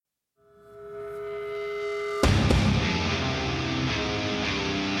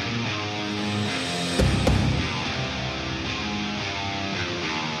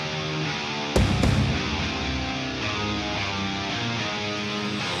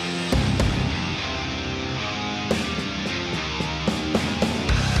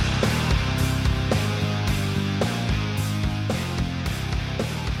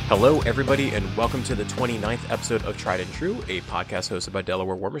Hello, everybody, and welcome to the 29th episode of Tried and True, a podcast hosted by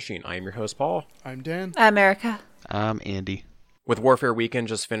Delaware War Machine. I am your host, Paul. I'm Dan. I'm Erica. I'm Andy. With Warfare Weekend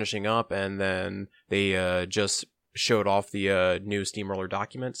just finishing up, and then they just showed off the new Steamroller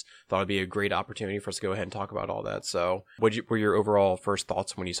documents, thought it'd be a great opportunity for us to go ahead and talk about all that. So, what were your overall first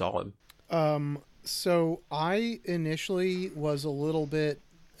thoughts when you saw him? So I initially was a little bit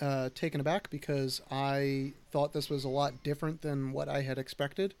taken aback because I thought this was a lot different than what I had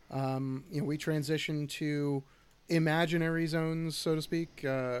expected. We transitioned to imaginary zones, so to speak,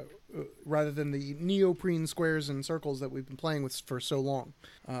 rather than the neoprene squares and circles that we've been playing with for so long.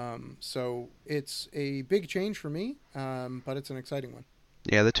 So it's a big change for me, but it's an exciting one.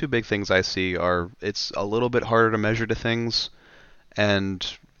 Yeah, the two big things I see are it's a little bit harder to measure to things, and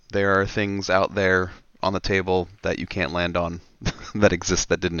there are things out there on the table that you can't land on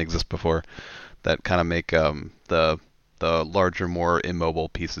that didn't exist before, that kind of make the larger, more immobile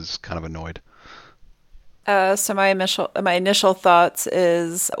pieces kind of annoyed. So my initial thoughts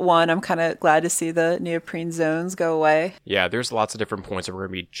is, one, I'm kind of glad to see the neoprene zones go away. Yeah, there's lots of different points that we're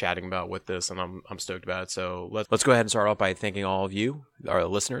going to be chatting about with this, and I'm stoked about it. So let's go ahead and start off by thanking all of you, our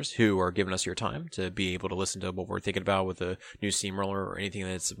listeners, who are giving us your time to be able to listen to what we're thinking about with the new Steamroller or anything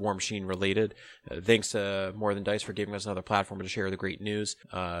that's War Machine related. Thanks to More Than Dice for giving us another platform to share the great news.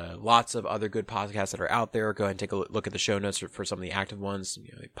 Lots of other good podcasts that are out there. Go ahead and take a look at the show notes for some of the active ones.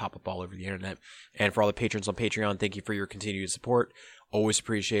 They pop up all over the internet. And for all the patrons on Patreon, thank you for your continued support. Always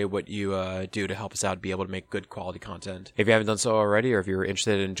appreciate what you do to help us out, be able to make good quality content. If you haven't done so already, or if you're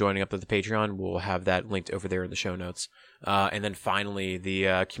interested in joining up with the Patreon, we'll have that linked over there in the show notes. And then finally,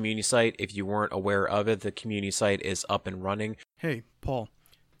 the community site. If you weren't aware of it, the community site is up and running. Hey, Paul,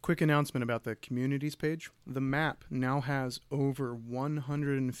 quick announcement about the communities page. The map now has over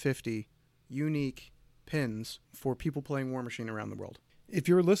 150 unique pins for people playing War Machine around the world. If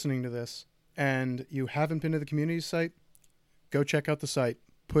you're listening to this and you haven't been to the community site, go check out the site,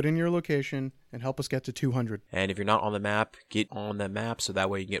 put in your location, and help us get to 200. And if you're not on the map, get on the map so that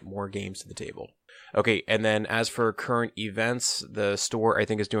way you can get more games to the table. Okay, and then as for current events, the store, I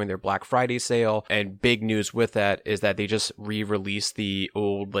think, is doing their Black Friday sale. And big news with that is that they just re-released the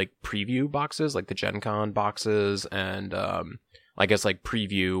old, preview boxes, like the Gen Con boxes, and I guess,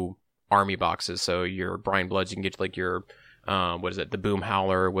 preview army boxes. So your Brian Bloods, you can get, your... the Boom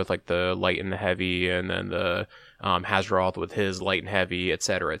Howler with the light and the heavy, and then the Hazroth with his light and heavy,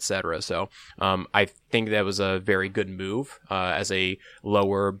 etc., etc. So I think that was a very good move as a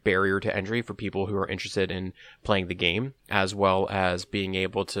lower barrier to entry for people who are interested in playing the game, as well as being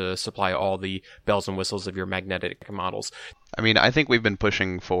able to supply all the bells and whistles of your magnetic models. I mean, I think we've been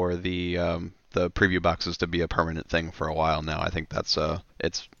pushing for the preview boxes to be a permanent thing for a while now. I think that's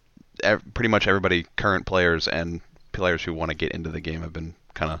it's pretty much everybody, current players and players who want to get into the game, have been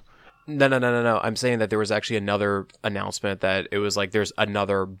kind of... No. I'm saying that there was actually another announcement that it was there's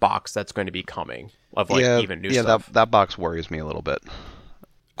another box that's going to be coming of even new stuff. Yeah, that box worries me a little bit.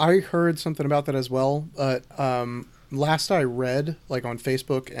 I heard something about that as well. Last I read, on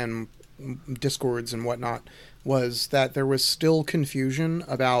Facebook and Discords and whatnot, was that there was still confusion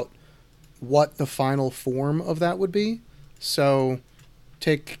about what the final form of that would be. So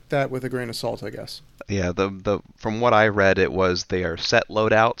take that with a grain of salt, I guess. Yeah, the from what I read, it was they are set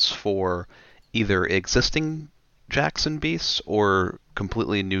loadouts for either existing Jackson beasts or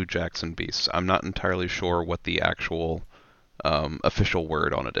completely new Jackson beasts. I'm not entirely sure what the actual official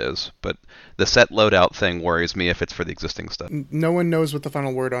word on it is, but the set loadout thing worries me if it's for the existing stuff. No one knows what the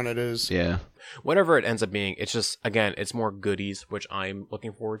final word on it is. Yeah. Whatever it ends up being, it's just, again, it's more goodies, which I'm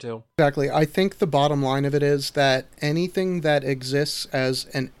looking forward to. Exactly. I think the bottom line of it is that anything that exists as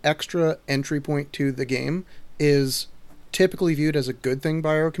an extra entry point to the game is typically viewed as a good thing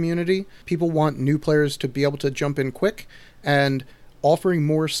by our community. People want new players to be able to jump in quick, and offering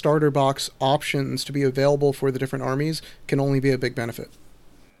more starter box options to be available for the different armies can only be a big benefit.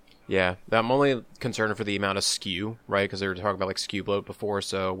 Yeah, I'm only concerned for the amount of SKU, right? Because they were talking about SKU bloat before,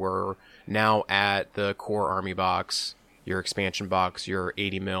 so we're now at the core army box, your expansion box, your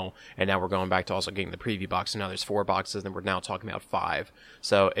 80 mil, and now we're going back to also getting the preview box, and now there's 4 boxes, and we're now talking about 5.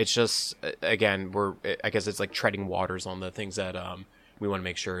 So it's just, again, I guess it's treading waters on the things that we want to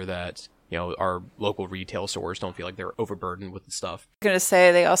make sure that our local retail stores don't feel like they're overburdened with the stuff. I'm going to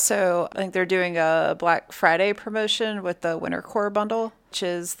say they also, I think they're doing a Black Friday promotion with the Winter Core bundle, which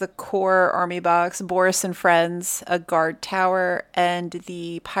is the core army box, Boris and Friends, a guard tower, and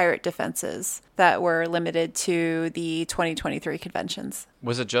the pirate defenses that were limited to the 2023 conventions.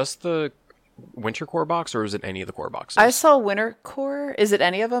 Was it just the Winter Core box, or was it any of the core boxes? I saw Winter Core. Is it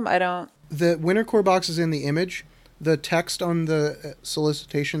any of them? I don't... The Winter Core box is in the image. the text on the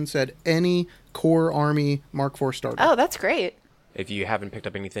solicitation said any core army Mark IV starter. Oh, that's great. If you haven't picked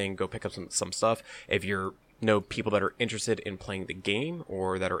up anything, go pick up some stuff. If you're know people that are interested in playing the game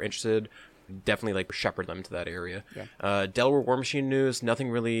or that are interested, definitely like shepherd them to that area. Yeah. Delaware War Machine news,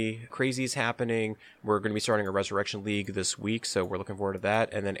 nothing really crazy is happening. We're going to be starting a Resurrection League this week, so we're looking forward to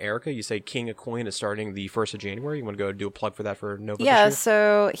that. And then Erica, you say King of Coin is starting the 1st of January. You want to go do a plug for that for Nova Yeah, this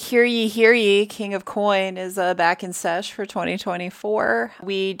year? so hear ye, King of Coin is back in sesh for 2024.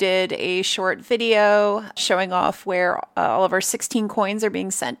 We did a short video showing off where all of our 16 coins are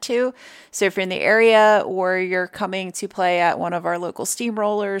being sent to. So if you're in the area or you're coming to play at one of our local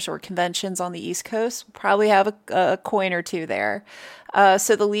Steamrollers or conventions on the East Coast, we'll probably have a coin or two there.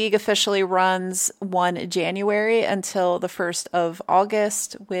 So the league officially runs 1 January until the 1st of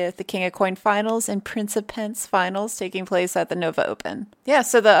August with the King of Coin finals and Prince of Pence finals taking place at the Nova Open. Yeah,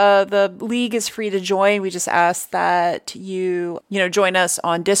 so the league is free to join. We just ask that you join us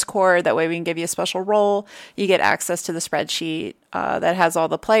on Discord. That way we can give you a special role. You get access to the spreadsheet that has all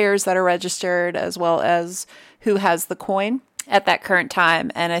the players that are registered as well as who has the coin at that current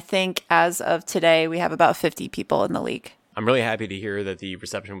time. And I think as of today, we have about 50 people in the league. I'm really happy to hear that the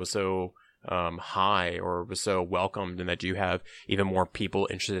reception was so high or was so welcomed and that you have even more people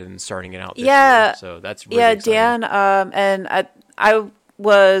interested in starting it out this year. So that's really exciting. Dan, and I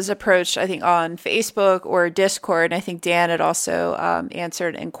was approached, I think, on Facebook or Discord, and I think Dan had also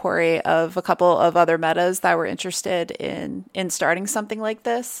answered an inquiry of a couple of other metas that were interested in starting something like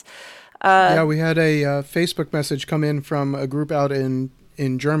this. Yeah, we had a Facebook message come in from a group out in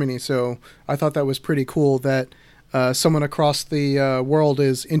Germany, so I thought that was pretty cool that someone across the world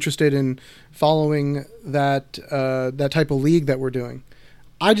is interested in following that type of league that we're doing.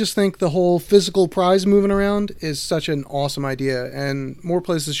 I just think the whole physical prize moving around is such an awesome idea, and more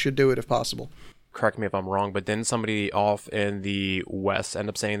places should do it if possible. Correct me if I'm wrong, but didn't somebody off in the West end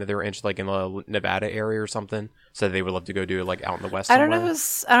up saying that they were interested, like in the Nevada area or something? So they would love to go do it like out in the West. I don't know if it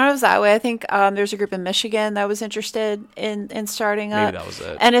was that way. I think there's a group in Michigan that was interested in starting up. Maybe that was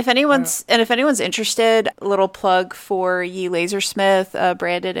it. And if anyone's interested, a little plug for Ye Lasersmith,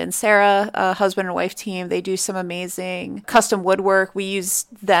 Brandon and Sarah, husband and wife team. They do some amazing custom woodwork. We use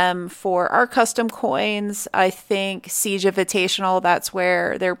them for our custom coins. I think Siege Invitational, that's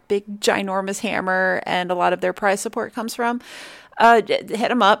where their big ginormous hammer and a lot of their prize support comes from. Hit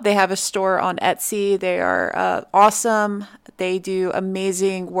them up. They have a store on Etsy. They are awesome. They do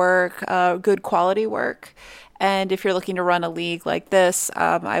amazing work, good quality work. And if you're looking to run a league like this,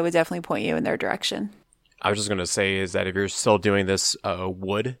 I would definitely point you in their direction. I was just going to say is that if you're still doing this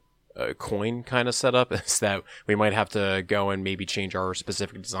wood coin kind of setup, is that we might have to go and maybe change our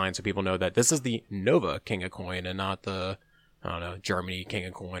specific design so people know that this is the Nova King of Coin and not the, I don't know, Germany King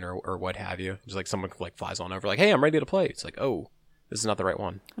of Coin or what have you. Just like someone like flies on over like, hey, I'm ready to play. It's like, oh, this is not the right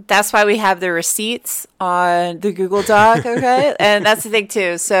one. That's why we have the receipts on the Google Doc, okay? And that's the thing,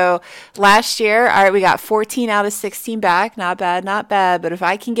 too. So last year, all right, we got 14 out of 16 back. Not bad, not bad. But if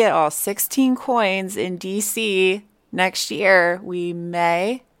I can get all 16 coins in DC next year, we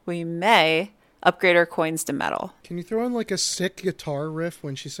may upgrade our coins to metal. Can you throw in like a sick guitar riff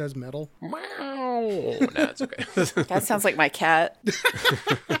when she says metal? Wow. No, it's okay. That sounds like my cat.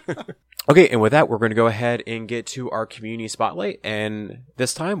 Okay, and with that, we're going to go ahead and get to our community spotlight, and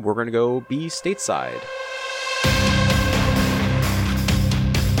this time we're going to go be stateside.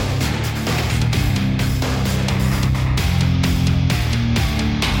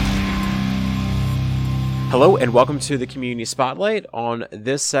 Hello, and welcome to the Community Spotlight. On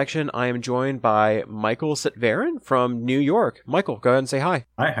this section, I am joined by Michael Sitvarin from New York. Michael, go ahead and say hi.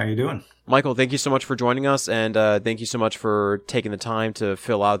 Hi, how you doing? Michael, thank you so much for joining us, and thank you so much for taking the time to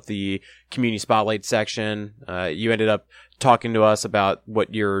fill out the Community Spotlight section. You ended up talking to us about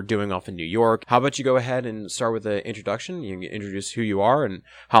what you're doing off in New York. How about you go ahead and start with the introduction? You can introduce who you are and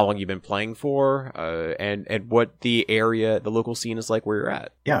how long you've been playing for, and what the area, the local scene is like where you're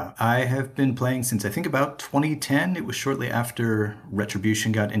at. Yeah, I have been playing since I think about 2010. It was shortly after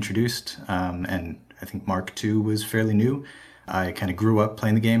Retribution got introduced, and I think Mark II was fairly new. I kind of grew up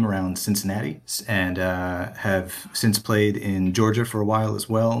playing the game around Cincinnati and have since played in Georgia for a while as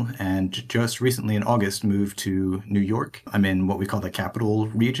well, and just recently in August moved to New York. I'm in what we call the capital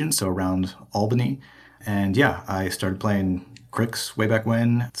region, so around Albany. And yeah, I started playing Crix way back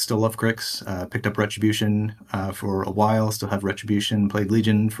when. Still love Crix. Picked up Retribution for a while. Still have Retribution. Played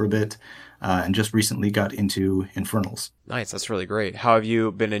Legion for a bit. and just recently got into Infernals. Nice. That's really great. How have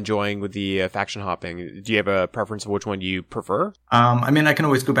you been enjoying with the faction hopping? Do you have a preference of which one you prefer? I mean, I can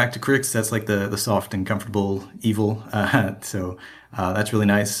always go back to Crix. That's like the soft and comfortable evil. So that's really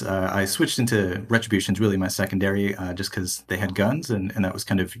nice. I switched into Retribution's really my secondary just because they had guns, and that was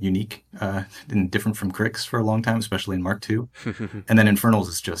kind of unique and different from Crix for a long time, especially in Mark II. And then Infernals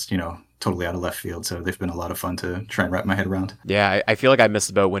is just, totally out of left field. So they've been a lot of fun to try and wrap my head around. Yeah, I feel like I missed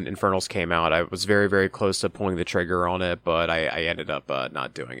the boat when Infernals came out. I was very, very close to pulling the trigger on it, but I ended up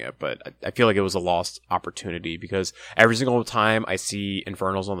not doing it. But I feel like it was a lost opportunity because every single time I see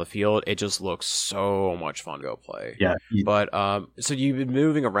Infernals on the field, it just looks so much fun to go play. Yeah. But so you've been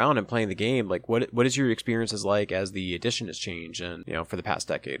moving around and playing the game. Like, what is your experiences like as the edition has changed and for the past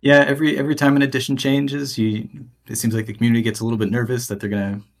decade? Yeah, every time an edition changes, it seems like the community gets a little bit nervous that they're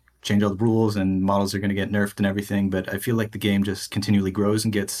gonna change all the rules and models are going to get nerfed and everything, but I feel like the game just continually grows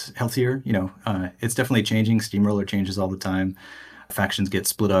and gets healthier. It's definitely changing. Steamroller changes all the time. Factions get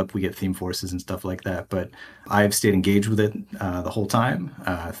split up. We get theme forces and stuff like that, but I've stayed engaged with it the whole time,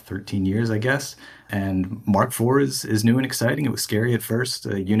 13 years, I guess. And Mark IV is new and exciting. It was scary at first,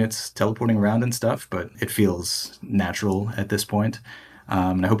 units teleporting around and stuff, but it feels natural at this point.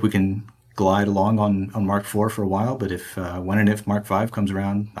 And I hope we can glide along on Mark IV for a while, but if when and if Mark V comes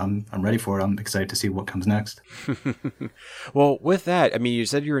around, I'm ready for it. I'm excited to see what comes next. Well, with that, I mean, you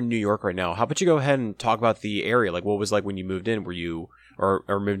said you're in New York right now. How about you go ahead and talk about the area? Like, what was it like when you moved in? Were you or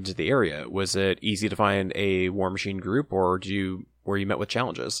moved into the area? Was it easy to find a War Machine group, or were you met with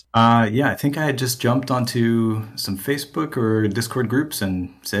challenges? Yeah, I think I had just jumped onto some Facebook or Discord groups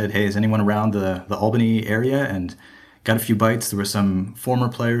and said, "Hey, is anyone around the Albany area?" And got a few bites. There were some former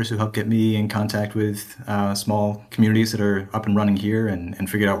players who helped get me in contact with small communities that are up and running here and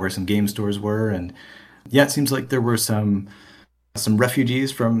figured out where some game stores were. And yeah, it seems like there were some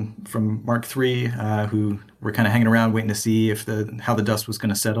refugees from Mark III who were kind of hanging around waiting to see how the dust was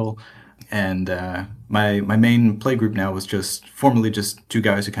going to settle. And my main play group now was formerly just two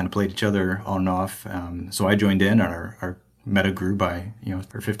guys who kind of played each other on and off. So I joined in, and our meta grew by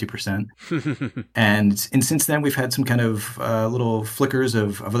for 50%. And since then we've had some kind of little flickers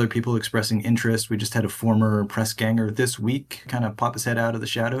of other people expressing interest. We just had a former press ganger this week kind of pop his head out of the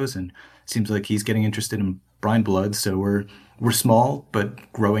shadows, and seems like he's getting interested in Brine Blood. So we're small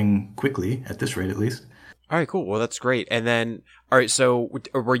but growing quickly at this rate, at least. All right, cool. Well, that's great. And then, all right, so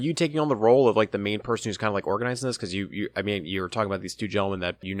were you taking on the role of like the main person who's kind of like organizing this? Because you were talking about these two gentlemen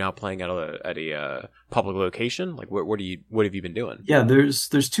that you now playing at a public location. Like, what have you been doing? Yeah, there's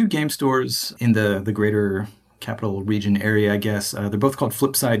two game stores in the greater capital region area, I guess. They're both called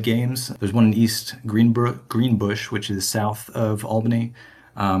Flipside Games. There's one in East Greenbush, which is south of Albany.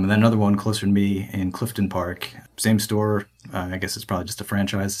 And then another one closer to me in Clifton Park. Same store. I guess it's probably just a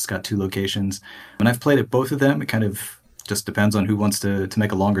franchise. It's got two locations. And I've played at both of them. It kind of just depends on who wants to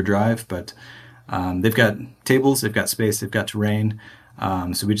make a longer drive. But they've got tables, they've got space, they've got terrain.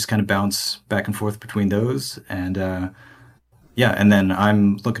 So we just kind of bounce back and forth between those. And and then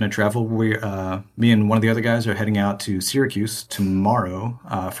I'm looking to travel. Me and one of the other guys are heading out to Syracuse tomorrow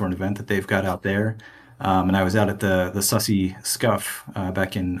for an event that they've got out there. And I was out at the Sussy Scuff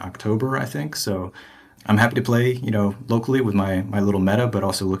back in October, I think. So I'm happy to play, locally with my little meta, but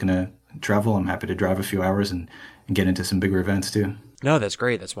also looking to travel. I'm happy to drive a few hours and get into some bigger events too. No, that's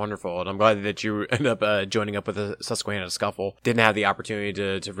great. That's wonderful. And I'm glad that you ended up joining up with the Susquehanna Scuffle. Didn't have the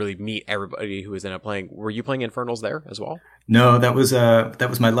opportunity to really meet everybody who was ended up playing. Were you playing Infernals there as well? No, that was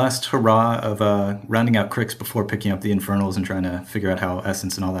my last hurrah of rounding out Crix before picking up the Infernals and trying to figure out how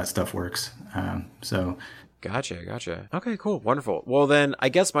Essence and all that stuff works. Gotcha. Okay, cool. Wonderful. Well, then I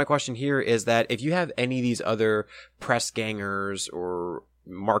guess my question here is that if you have any of these other press gangers or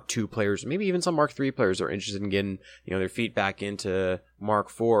Mark II players, maybe even some Mark III players are interested in getting, their feet back into Mark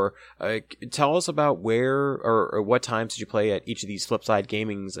IV, tell us about where or what times did you play at each of these Flipside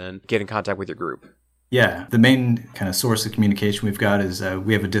Gamings and get in contact with your group? Yeah, the main kind of source of communication we've got is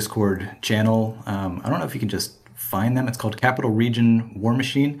we have a Discord channel. I don't know if you can just find them. It's called Capital Region War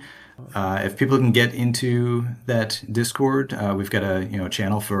Machine. If people can get into that Discord, we've got a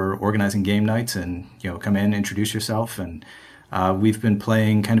channel for organizing game nights, and come in, introduce yourself, and we've been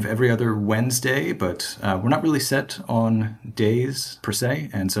playing kind of every other Wednesday, but we're not really set on days per se,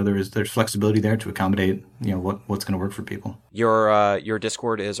 and so there's flexibility there to accommodate what's going to work for people. Your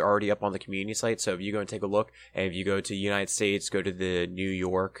Discord is already up on the community site, so if you go and take a look, and if you go to United States, go to the New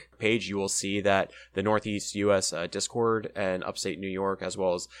York page, you will see that the Northeast US Discord and upstate New York, as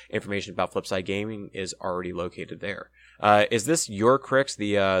well as information about Flipside Gaming, is already located there. Is this your Crix,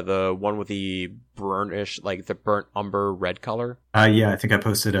 the one with the burnish, like the burnt umber red color? Yeah, I think I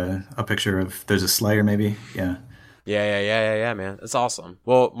posted a picture of, there's a Slayer maybe. Yeah. Yeah, man. That's awesome.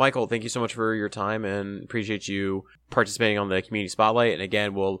 Well, Michael, thank you so much for your time and appreciate you participating on the community spotlight. And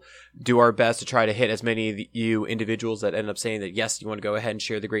again, we'll do our best to try to hit as many of you individuals that end up saying that, yes, you want to go ahead and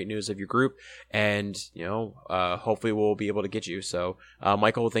share the great news of your group. And, hopefully we'll be able to get you. So,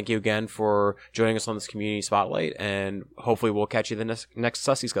 Michael, thank you again for joining us on this community spotlight. And hopefully we'll catch you the next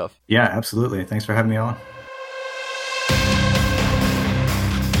Sussy Scuff. Yeah, absolutely. Thanks for having me on.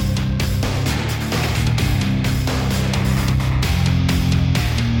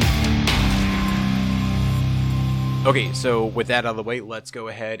 Okay, so with that out of the way, let's go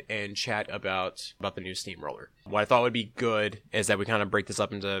ahead and chat about the new Steamroller. What I thought would be good is that we kind of break this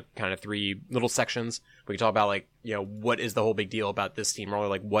up into kind of 3 little sections. We can talk about what is the whole big deal about this Steamroller,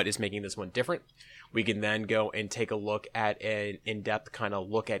 like what is making this one different. We can then go and take a look at an in-depth kind of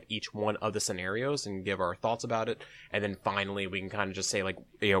look at each one of the scenarios and give our thoughts about it. And then finally, we can kind of just say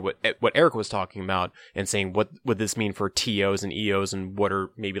what Eric was talking about and saying what would this mean for TOs and EOs and what are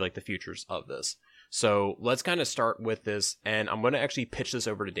maybe like the futures of this. So let's kind of start with this, and I'm going to actually pitch this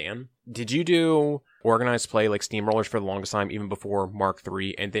over to Dan. Did you do organized play like Steamrollers for the longest time, even before Mark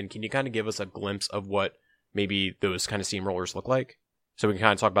III? And then can you kind of give us a glimpse of what maybe those kind of Steamrollers look like? So we can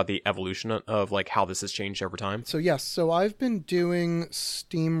kind of talk about the evolution of like how this has changed over time. So yes, so I've been doing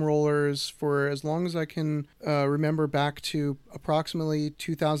Steamrollers for as long as I can remember, back to approximately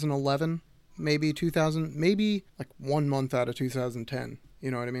 2011, maybe like 1 month out of 2010.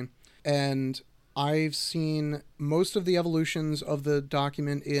 You know what I mean? And I've seen most of the evolutions of the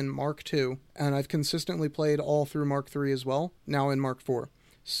document in Mark II, and I've consistently played all through Mark III as well, now in Mark IV.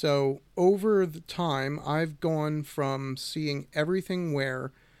 So over the time, I've gone from seeing everything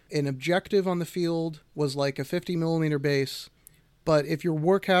where an objective on the field was like a 50 millimeter base, but if your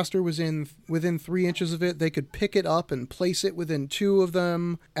Warcaster was within 3 inches of it, they could pick it up and place it within 2 of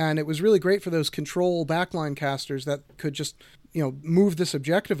them, and it was really great for those control backline casters that could just move this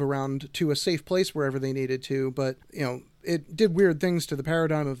objective around to a safe place wherever they needed to, but, it did weird things to the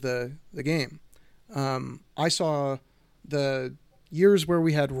paradigm of the game. I saw the years where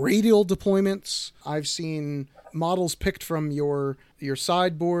we had radial deployments. I've seen models picked from your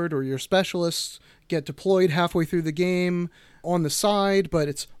sideboard or your specialists get deployed halfway through the game on the side, but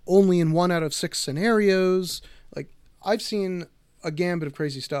it's only in 1 out of 6 scenarios. Like, I've seen a gambit of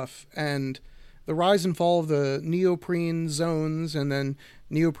crazy stuff, and the rise and fall of the neoprene zones and then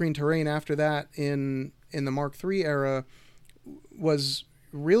neoprene terrain after that in the Mark III era was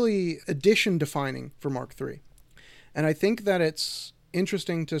really edition defining for Mark III. And I think that it's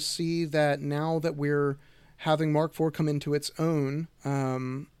interesting to see that now that we're having Mark IV come into its own,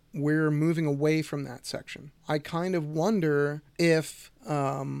 we're moving away from that section. I kind of wonder if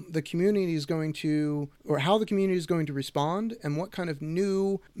the community is going to, or how the community is going to respond, and what kind of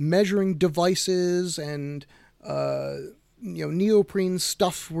new measuring devices and neoprene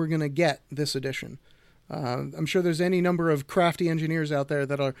stuff we're going to get this edition. I'm sure there's any number of crafty engineers out there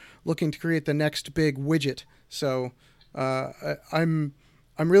that are looking to create the next big widget. So I'm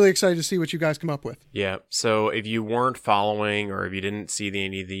really excited to see what you guys come up with. Yeah, so if you weren't following or if you didn't see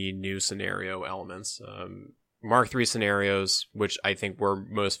any of the new scenario elements, Mark III scenarios, which I think we're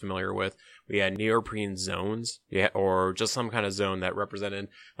most familiar with, we had neoprene zones, or just some kind of zone that represented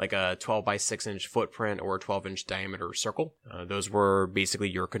like a 12 by 6 inch footprint or a 12-inch diameter circle. Those were basically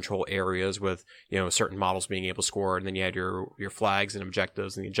your control areas with, certain models being able to score. And then you had your flags and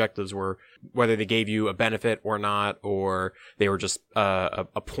objectives. And the objectives were whether they gave you a benefit or not, or they were just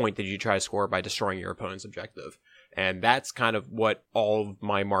a point that you try to score by destroying your opponent's objective. And that's kind of what all of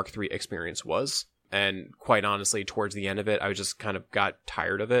my Mark III experience was. And quite honestly, towards the end of it, I just kind of got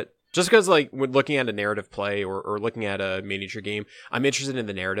tired of it. Just because, when looking at a narrative play or looking at a miniature game, I'm interested in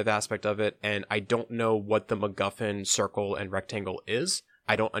the narrative aspect of it, and I don't know what the MacGuffin circle and rectangle is.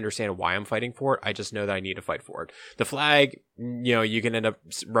 I don't understand why I'm fighting for it. I just know that I need to fight for it. The flag, you can end up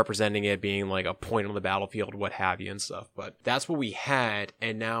representing it being like a point on the battlefield, what have you and stuff. But that's what we had.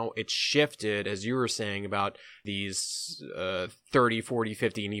 And now it's shifted, as you were saying, about these 30, 40,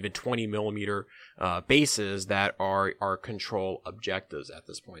 50, and even 20 millimeter bases that are control objectives at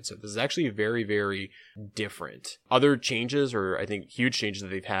this point. So this is actually very, very different. Other changes, or I think huge changes that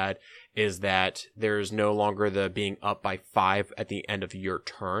they've had, is that there's no longer the being up by 5 at the end of your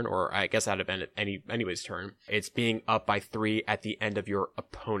turn, or I guess out of anybody's turn. It's being up by 3 at the end of your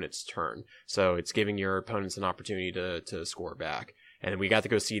opponent's turn. So it's giving your opponents an opportunity to score back. And we got to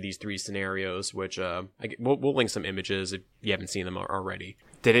go see these 3 scenarios, which we'll link some images if you haven't seen them already.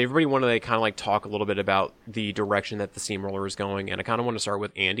 Did everybody want to kind of like talk a little bit about the direction that the Steamroller is going? And I kind of want to start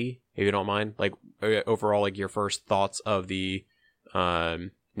with Andy, if you don't mind. Like overall, like your first thoughts of the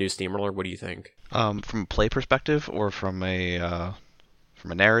new Steamroller. What do you think? From a play perspective or from a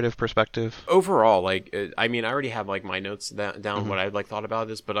narrative perspective? Overall, like I mean, I already have like my notes down what I've like thought about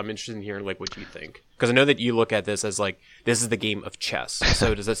this, but I'm interested in hearing like what you think, because I know that you look at this as like this is the game of chess.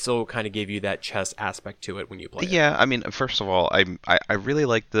 So does that still kind of give you that chess aspect to it when you play it? Yeah, I mean, first of all, I really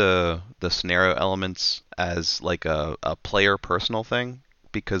like the scenario elements as like a player personal thing,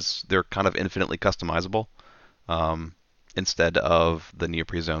 because they're kind of infinitely customizable. Instead of the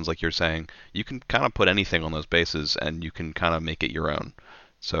Neopre zones, like you're saying, you can kind of put anything on those bases and you can kind of make it your own.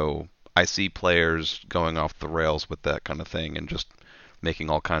 So I see players going off the rails with that kind of thing and just making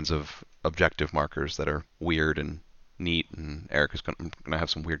all kinds of objective markers that are weird and neat, and Eric is going to have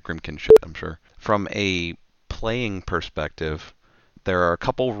some weird Grimkin shit, I'm sure. From a playing perspective, there are a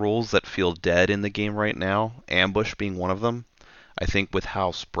couple rules that feel dead in the game right now, ambush being one of them. I think with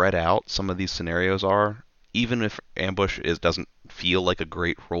how spread out some of these scenarios are, even if ambush doesn't feel like a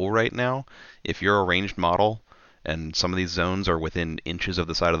great rule right now, if you're a ranged model and some of these zones are within inches of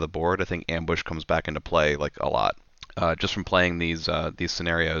the side of the board, I think ambush comes back into play like a lot. Just from playing these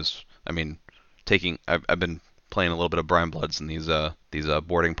scenarios, I mean, I've been playing a little bit of Brine Bloods, and these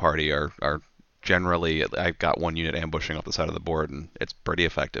boarding party are generally, I've got one unit ambushing off the side of the board, and it's pretty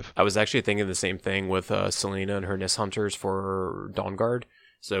effective. I was actually thinking the same thing with Selena and her Nis Hunters for Dawn Guard.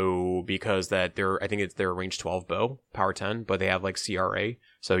 So because that I think it's their range 12 bow, power 10, but they have like CRA,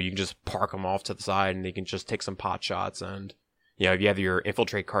 so you can just park them off to the side and they can just take some pot shots. And if you have your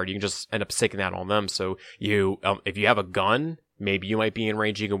infiltrate card, you can just end up sticking that on them. So you, if you have a gun, maybe you might be in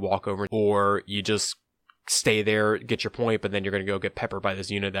range, you can walk over, or you just stay there, get your point, but then you're going to go get peppered by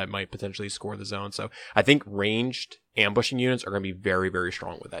this unit that might potentially score the zone. So I think ranged ambushing units are going to be very, very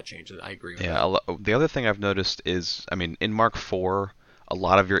strong with that change. And I agree with that. The other thing I've noticed is, I mean, in Mark IV, a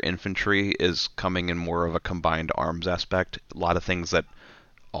lot of your infantry is coming in more of a combined arms aspect. A lot of things that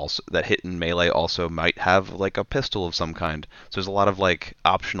hit in melee also might have like a pistol of some kind. So there's a lot of like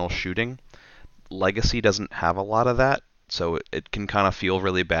optional shooting. Legacy doesn't have a lot of that, so it can kind of feel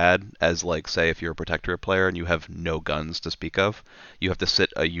really bad as, like, say if you're a Protectorate player and you have no guns to speak of, you have to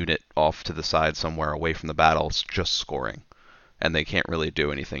sit a unit off to the side somewhere away from the battle just scoring, and they can't really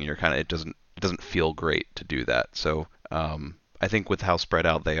do anything. It doesn't feel great to do that. So I think with how spread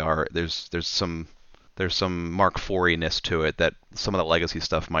out they are, there's some Mark IV-ness to it that some of the legacy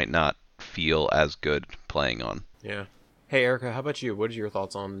stuff might not feel as good playing on. Yeah. Hey, Erica, how about you? What are your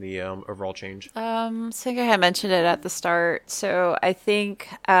thoughts on the overall change? So I think I had mentioned it at the start. So I think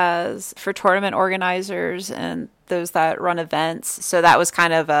as for tournament organizers and those that run events, so that was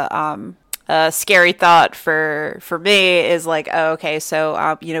kind of a scary thought for me, is like, oh, okay,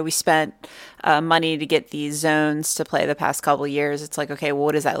 so we spent money to get these zones to play the past couple of years. It's like, okay, well,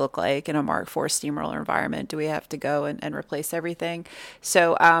 what does that look like in a Mark IV Steamroller environment? Do we have to go and replace everything?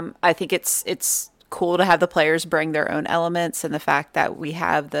 So I think it's cool to have the players bring their own elements, and the fact that we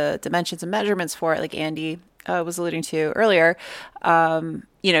have the dimensions and measurements for it, like Andy was alluding to earlier.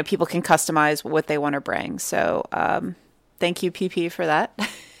 People can customize what they want to bring. So thank you, PP, for that.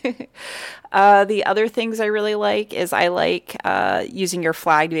 The other things I really like is I like using your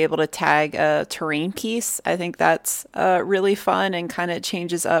flag to be able to tag a terrain piece. I think that's really fun and kind of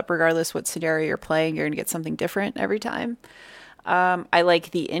changes up regardless what scenario you're playing. You're going to get something different every time. I like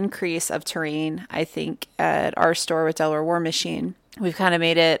the increase of terrain. I think at our store with Delaware War Machine, we've kind of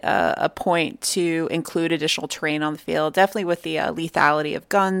made it a point to include additional terrain on the field, definitely with the lethality of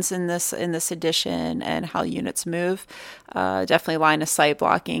guns in this edition and how units move. Definitely line of sight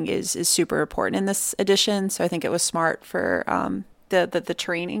blocking is super important in this edition, so I think it was smart for the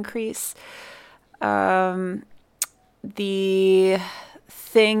terrain increase. The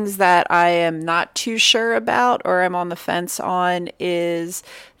things that I am not too sure about, or I'm on the fence on, is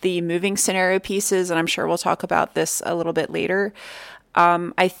the moving scenario pieces, and I'm sure we'll talk about this a little bit later.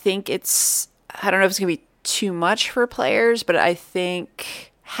 I think I don't know if it's going to be too much for players, but I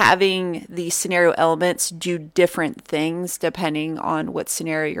think having the scenario elements do different things depending on what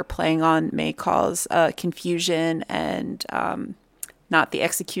scenario you're playing on may cause confusion and not the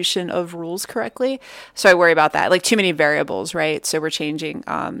execution of rules correctly. So I worry about that. Like too many variables, right? So we're changing,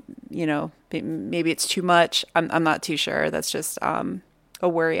 maybe it's too much. I'm not too sure. That's just a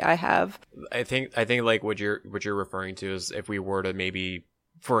worry I have. I think like what you're referring to is if we were to maybe,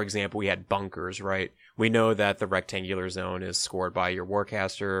 for example, we had bunkers, right? we know that the rectangular zone is scored by your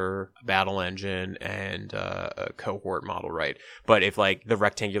Warcaster, battle engine, and a cohort model, right? But if like the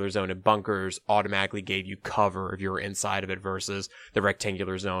rectangular zone in bunkers automatically gave you cover if you were inside of it versus the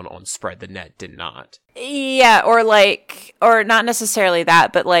rectangular zone on spread the net did not. Yeah, or not necessarily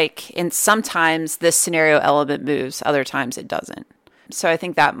that, but like in sometimes this scenario element moves, other times it doesn't. So I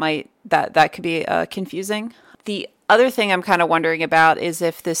think that could be confusing. The other thing I'm kind of wondering about is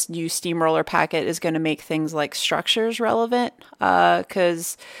if this new Steamroller packet is going to make things like structures relevant.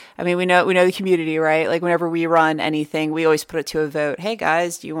 Because I mean, we know the community, right? Like whenever we run anything, we always put it to a vote. Hey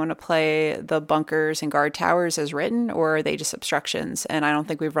guys, do you want to play the bunkers and guard towers as written, or are they just obstructions? And I don't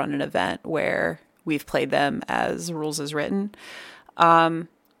think we've run an event where we've played them as rules as written.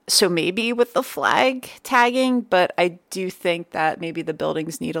 So maybe with the flag tagging, but I do think that maybe the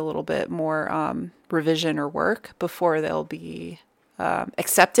buildings need a little bit more revision or work before they'll be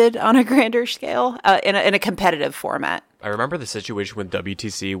accepted on a grander scale in a competitive format. I remember the situation with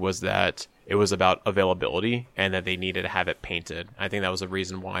WTC was that it was about availability and that they needed to have it painted. I think that was the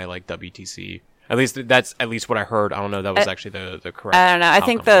reason why like WTC, at least that's at least what I heard. I don't know if that was actually the correct. I don't know. I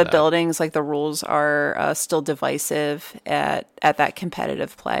think the buildings, like the rules, are still divisive at that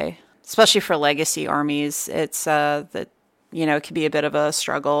competitive play, especially for legacy armies. It's that it can be a bit of a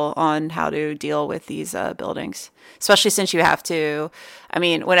struggle on how to deal with these buildings, especially since you have to. I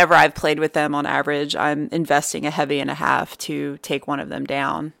mean, whenever I've played with them, on average, I'm investing a heavy and a half to take one of them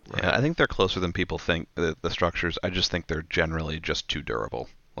down. Yeah, I think they're closer than people think. The structures, I just think they're generally just too durable.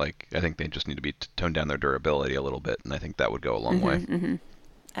 Like, I think they just need to be toned down their durability a little bit, and I think that would go a long way. Mm-hmm.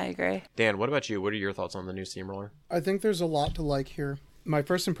 I agree. Dan, what about you? What are your thoughts on the new Steamroller? I think there's a lot to like here. My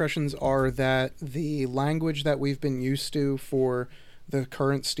first impressions are that the language that we've been used to for the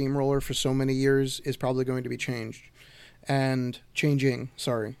current Steamroller for so many years is probably going to be changing. And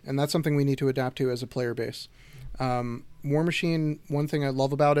that's something we need to adapt to as a player base. War Machine, one thing I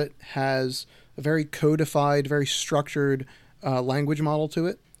love about it, has a very codified, very structured language model to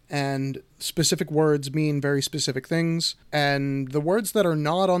it, and specific words mean very specific things, and the words that are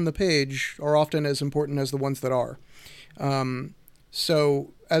not on the page are often as important as the ones that are.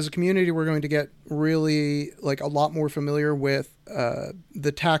 So as a community, we're going to get really like a lot more familiar with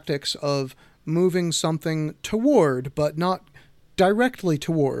the tactics of moving something toward, but not directly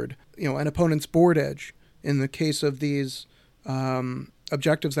toward, an opponent's board edge in the case of these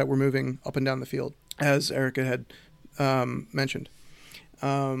objectives that we're moving up and down the field, as Erica had mentioned.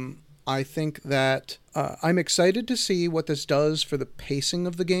 I think that I'm excited to see what this does for the pacing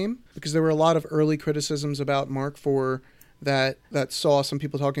of the game, because there were a lot of early criticisms about Mark IV that saw some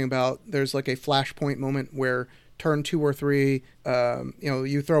people talking about there's like a flashpoint moment where turn 2 or 3,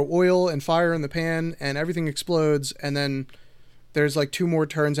 you throw oil and fire in the pan and everything explodes, and then there's like 2 more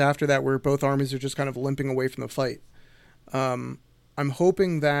turns after that where both armies are just kind of limping away from the fight. I'm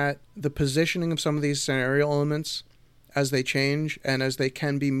hoping that the positioning of some of these scenario elements, as they change and as they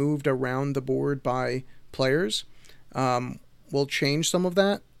can be moved around the board by players, will change some of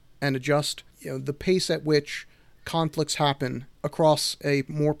that and adjust the pace at which conflicts happen across a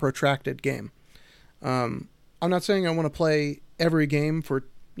more protracted game. I'm not saying I want to play every game for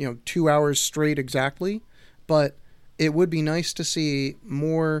 2 hours straight exactly, but it would be nice to see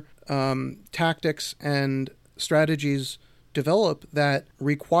more tactics and strategies develop that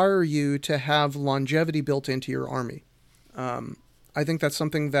require you to have longevity built into your army. I think that's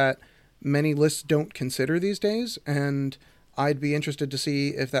something that many lists don't consider these days, and I'd be interested to see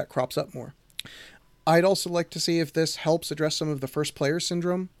if that crops up more. I'd also like to see if this helps address some of the first player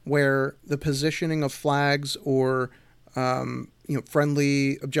syndrome, where the positioning of flags or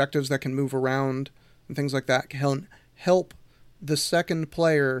friendly objectives that can move around and things like that can help the second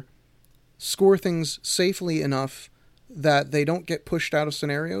player score things safely enough that they don't get pushed out of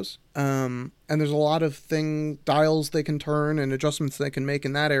scenarios. And there's a lot of dials they can turn and adjustments they can make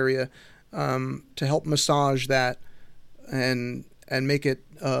in that area to help massage that and make it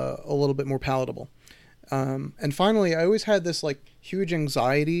a little bit more palatable. And finally, I always had this huge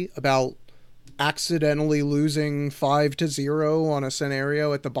anxiety about accidentally losing 5-0 on a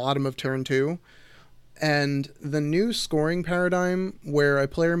scenario at the bottom of turn 2. And the new scoring paradigm where a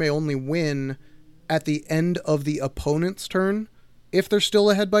player may only win at the end of the opponent's turn, if they're still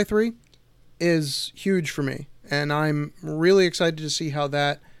ahead by 3, is huge for me. And I'm really excited to see how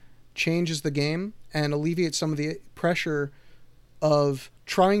that changes the game and alleviates some of the pressure of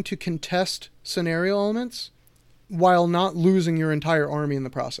trying to contest scenario elements while not losing your entire army in the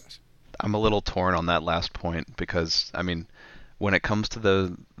process. I'm a little torn on that last point because, when it comes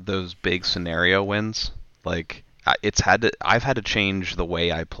to those big scenario wins, I've had to change the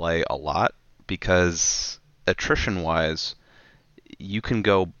way I play a lot because attrition-wise, you can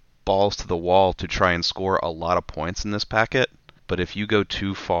go balls to the wall to try and score a lot of points in this packet, but if you go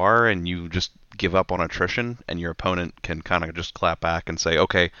too far and you just give up on attrition and your opponent can kind of just clap back and say,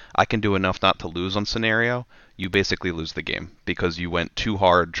 okay, I can do enough not to lose on scenario, you basically lose the game because you went too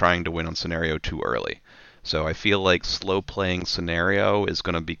hard trying to win on scenario too early. So I feel like slow playing scenario is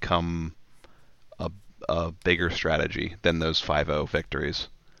going to become a bigger strategy than those 5-0 victories.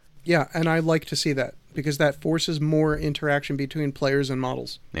 Yeah, and I like to see that because that forces more interaction between players and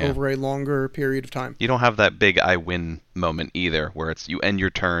models over a longer period of time. You don't have that big I win moment either, where it's you end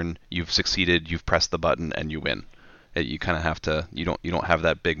your turn, you've succeeded, you've pressed the button, and you win. You kind of have to. You don't have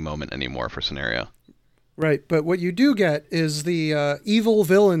that big moment anymore for scenario. Right, but what you do get is the evil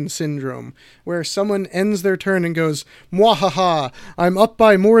villain syndrome, where someone ends their turn and goes, "Mwahaha! I'm up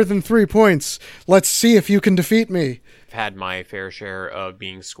by more than 3 points. Let's see if you can defeat me." I've had my fair share of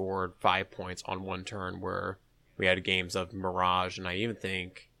being scored 5 points on one turn where we had games of Mirage, and I even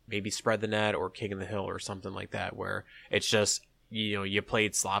think maybe Spread the Net or King of the Hill or something like that, where it's just, you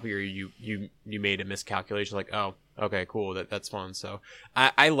played sloppy or you made a miscalculation, like, oh, okay, cool, that's fun. So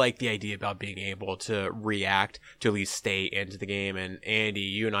I like the idea about being able to react to at least stay into the game. And Andy,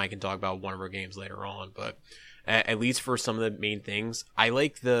 you and I can talk about one of our games later on, but at least for some of the main things, I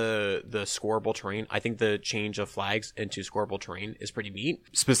like the scoreable terrain. I think the change of flags into scoreable terrain is pretty neat,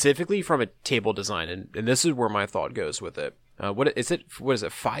 specifically from a table design. And this is where my thought goes with it. What is it?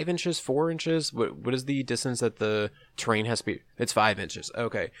 5 inches, 4 inches? What is the distance that the terrain has to be? It's 5 inches.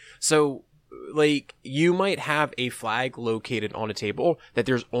 Okay. So, like, you might have a flag located on a table that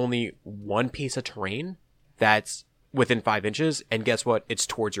there's only one piece of terrain that's within 5 inches, and guess what? It's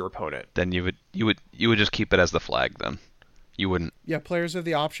towards your opponent. Then you would just keep it as the flag. Then you wouldn't. Yeah, players have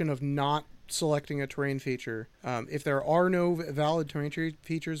the option of not selecting a terrain feature. If there are no valid terrain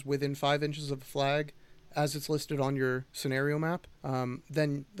features within 5 inches of the flag, as it's listed on your scenario map,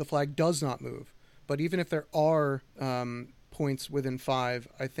 then the flag does not move. But even if there are points within 5,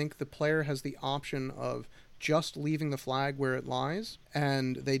 I think the player has the option of just leaving the flag where it lies,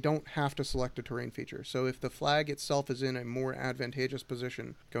 and they don't have to select a terrain feature. So if the flag itself is in a more advantageous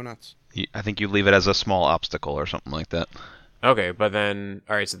position, go nuts. I think you leave it as a small obstacle or something like that. Okay, but then,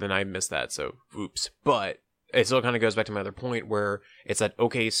 alright, so then I missed that, so oops. But it still kind of goes back to my other point where it's that,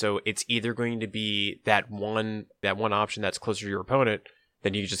 okay, so it's either going to be that one option that's closer to your opponent,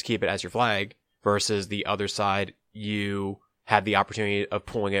 then you just keep it as your flag, versus the other side, you have the opportunity of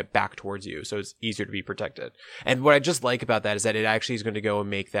pulling it back towards you, so it's easier to be protected. And what I just like about that is that it actually is going to go and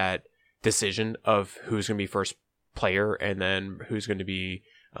make that decision of who's going to be first player and then who's going to be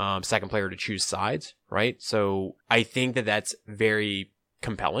second player to choose sides, right? So I think that that's very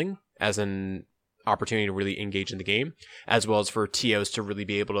compelling as an opportunity to really engage in the game, as well as for TOs to really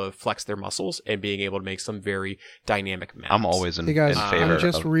be able to flex their muscles and being able to make some very dynamic maps. I'm always in, hey guys, in favor I'm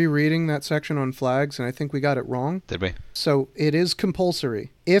just rereading that section on flags, and I think we got it wrong. Did we? So it is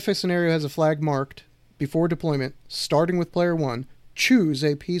compulsory. If a scenario has a flag marked before deployment, starting with player 1, choose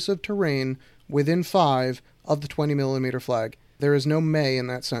a piece of terrain within 5 of the 20mm flag. There is no may in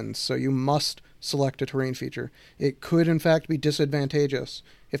that sentence, so you must select a terrain feature. It could, in fact, be disadvantageous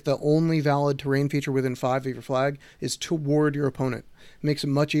if the only valid terrain feature within 5 of your flag is toward your opponent. It makes it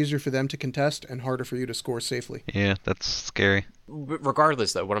much easier for them to contest and harder for you to score safely. Yeah, that's scary.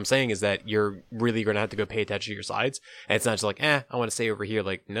 Regardless, though, what I'm saying is that you're really going to have to go pay attention to your sides. And it's not just like, I want to stay over here.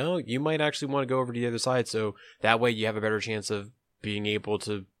 Like, no, you might actually want to go over to the other side. So that way you have a better chance of being able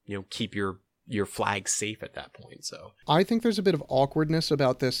to, keep your flag safe at that point. So I think there's a bit of awkwardness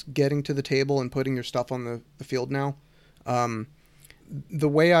about this getting to the table and putting your stuff on the field now. The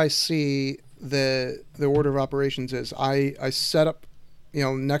way I see the order of operations is I set up,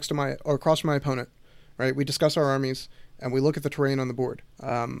 next to or across from my opponent, right? We discuss our armies and we look at the terrain on the board.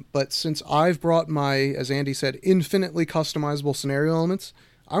 But since I've brought my, as Andy said, infinitely customizable scenario elements,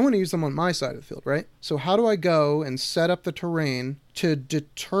 I want to use them on my side of the field, right? So how do I go and set up the terrain to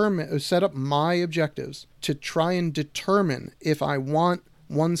set up my objectives to try and determine if I want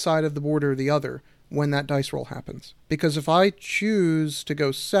one side of the board or the other when that dice roll happens? Because if I choose to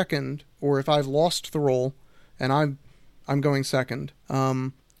go second, or if I've lost the roll and I'm going second,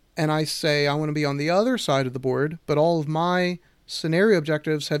 and I say I want to be on the other side of the board, but all of my scenario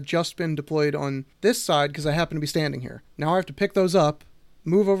objectives have just been deployed on this side because I happen to be standing here. Now I have to pick those up,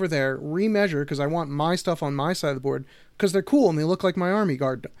 move over there, remeasure because I want my stuff on my side of the board because they're cool and they look like my army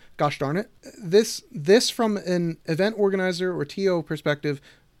guard. Gosh darn it. This from an event organizer or TO perspective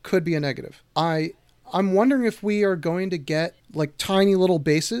could be a negative. I'm wondering if we are going to get like tiny little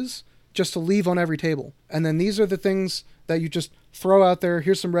bases just to leave on every table. And then these are the things that you just throw out there.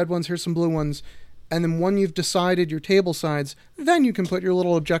 Here's some red ones, here's some blue ones. And then when you've decided your table sides, then you can put your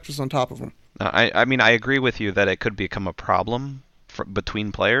little objectives on top of them. I mean, I agree with you that it could become a problem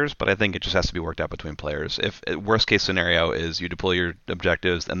between players, but I think it just has to be worked out between players. If worst case scenario is you deploy your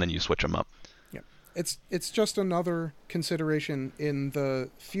objectives and then you switch them up. Yeah, it's just another consideration in the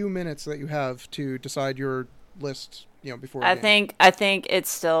few minutes that you have to decide your list. Before I think it's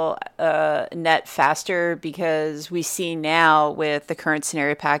still net faster because we see now with the current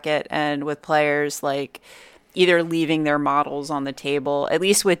scenario packet and with players like either leaving their models on the table. At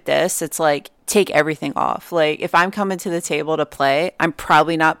least with this, it's like take everything off. Like if I'm coming to the table to play, I'm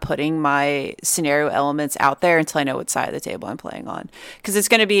probably not putting my scenario elements out there until I know what side of the table I'm playing on, because it's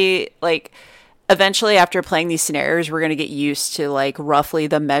going to be like, eventually after playing these scenarios, we're going to get used to like roughly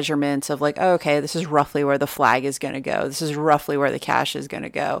the measurements of like, oh, okay, this is roughly where the flag is going to go. This is roughly where the cache is going to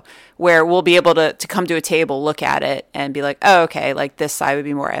go, where we'll be able to come to a table, look at it and be like, oh, okay, like this side would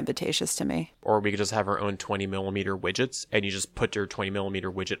be more advantageous to me. Or we could just have our own 20 millimeter widgets and you just put your 20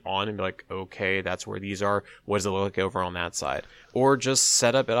 millimeter widget on and be like, okay, that's where these are. What does it look like over on that side? Or just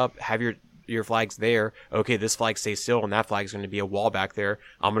set it up, have your flag's there. Okay, this flag stays still and that flag's going to be a wall back there.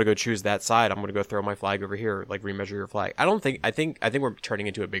 I'm going to go choose that side. I'm going to go throw my flag over here, like remeasure your flag. I think we're turning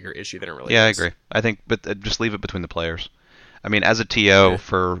into a bigger issue than it really is. Yeah, I agree. I think, but just leave it between the players. I mean, as a TO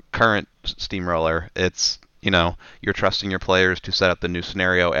for current Steamroller, it's, you're trusting your players to set up the new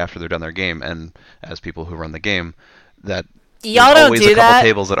scenario after they're done their game, and as people who run the game, that y'all there's don't always do a couple that.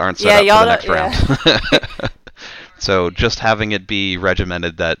 tables that aren't set up for the next Yeah. round. So just having it be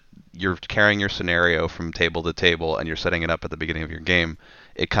regimented that you're carrying your scenario from table to table and you're setting it up at the beginning of your game,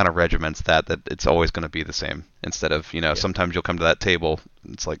 it kind of regiments that it's always going to be the same. Instead of, sometimes you'll come to that table,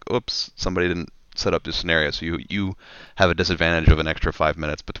 it's like, oops, somebody didn't set up this scenario, so you have a disadvantage of an extra 5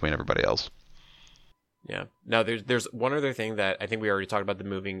 minutes between everybody else. Yeah. Now, there's one other thing that I think we already talked about, the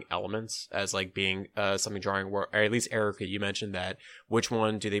moving elements as like being something drawing, or at least Erica, you mentioned that which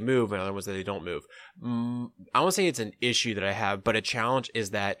one do they move and other ones that they don't move. I won't say it's an issue that I have, but a challenge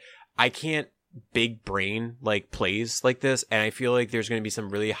is that I can't big brain like plays like this, and I feel like there's going to be some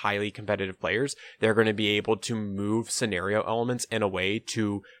really highly competitive players that are going to be able to move scenario elements in a way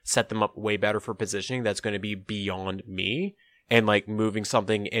to set them up way better for positioning that's going to be beyond me, and like moving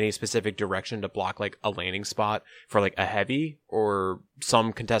something in a specific direction to block like a landing spot for like a heavy or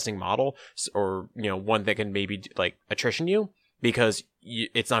some contesting model, or one that can maybe like attrition you, because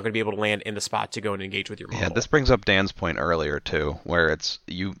it's not going to be able to land in the spot to go and engage with your model. Yeah, this brings up Dan's point earlier too, where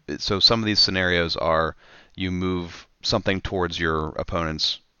so some of these scenarios are you move something towards your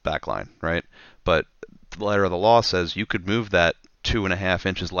opponent's backline, right? But the letter of the law says you could move that 2.5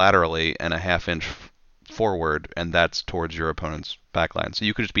 inches laterally and a half inch forward, and that's towards your opponent's backline. So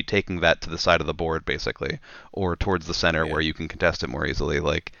you could just be taking that to the side of the board basically, or towards the center where you can contest it more easily.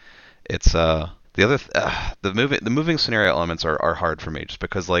 Like it's the moving scenario elements are hard for me, just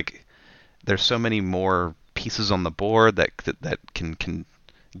because like there's so many more pieces on the board that can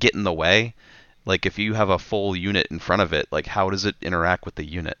get in the way. Like if you have a full unit in front of it, like how does it interact with the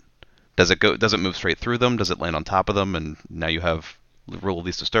unit? Does it move straight through them? Does it land on top of them? And now you have the rule of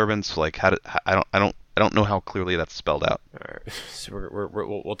least disturbance. Like I don't know how clearly that's spelled out. All right, so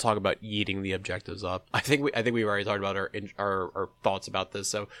we'll talk about yeeting the objectives up. I think we've already talked about our thoughts about this.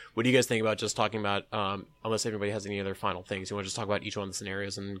 So what do you guys think about just talking about, unless anybody has any other final things, you want to just talk about each one of the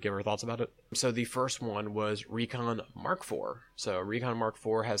scenarios and give our thoughts about it? So the first one was Recon Mark IV. So Recon Mark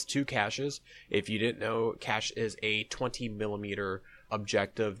IV has 2 caches. If you didn't know, cache is a 20 millimeter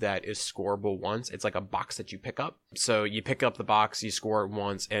objective that is scoreable once. It's like a box that you pick up. So you pick up the box, you score it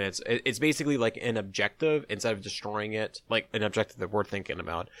once, and it's basically like an objective. Instead of destroying it, like an objective that we're thinking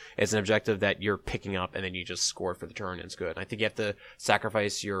about, it's an objective that you're picking up and then you just score for the turn, and it's good. I think you have to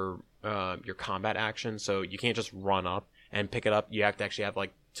sacrifice your combat action, so you can't just run up and pick it up. You have to actually have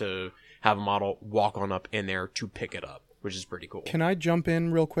a model walk on up in there to pick it up, which is pretty cool. Can I jump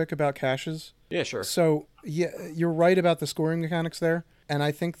in real quick about caches? Yeah, sure. So, yeah, you're right about the scoring mechanics there, and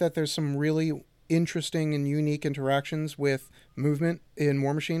I think that there's some really interesting and unique interactions with movement in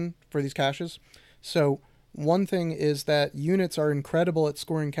War Machine for these caches. So, one thing is that units are incredible at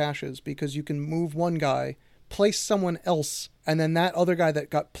scoring caches because you can move one guy, place someone else, and then that other guy that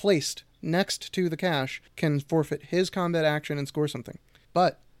got placed next to the cache can forfeit his combat action and score something.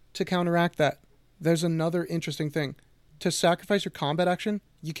 But to counteract that, there's another interesting thing. To sacrifice your combat action,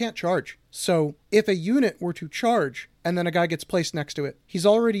 you can't charge. So if a unit were to charge and then a guy gets placed next to it, he's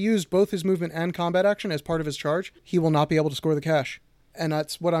already used both his movement and combat action as part of his charge. He will not be able to score the cache. And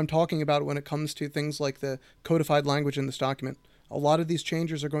that's what I'm talking about when it comes to things like the codified language in this document. A lot of these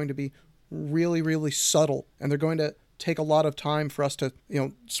changes are going to be really, really subtle, and they're going to take a lot of time for us to,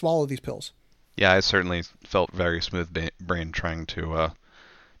 swallow these pills. Yeah, I certainly felt very smooth brain trying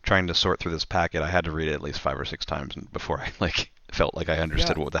to sort through this packet. I had to read it at least 5 or 6 times before I felt like I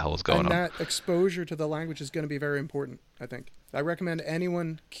understood what the hell was going on. And that exposure to the language is going to be very important, I think. I recommend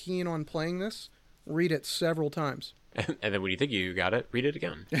anyone keen on playing this read it several times. And then when you think you got it, read it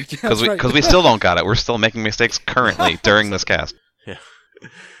again. Because we still don't got it. We're still making mistakes currently during this cast. Yeah.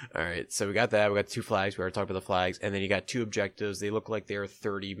 All right, so we got that. We got 2 flags. We already talked about the flags. And then you got 2 objectives. They look like they're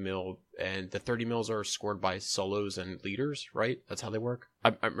 30 mil, and the 30 mils are scored by solos and leaders, right? That's how they work.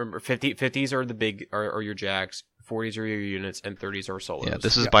 I remember 50s are the big, are your jacks, 40s are your units, and 30s are solos. Yeah,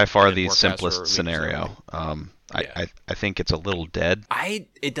 this is by far the simplest scenario. I think it's a little dead.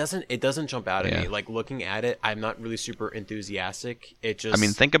 It doesn't jump out at me. Like, looking at it, I'm not really super enthusiastic. It just, I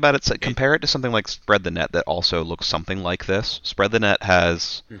mean, think about it. Compare it to something like Spread the Net that also looks something like this. Spread the Net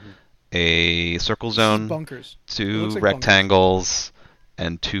has a circle zone, bunkers, 2 rectangles,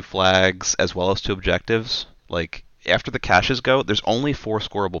 and 2 flags, as well as 2 objectives. Like, after the caches go, there's only 4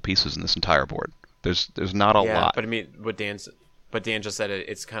 scoreable pieces in this entire board. There's not a lot. But I mean, Dan just said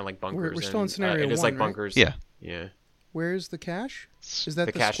it's kind of like bunkers. We're still in scenario 1, it is like bunkers. Right? Yeah. Where's the cache? Is that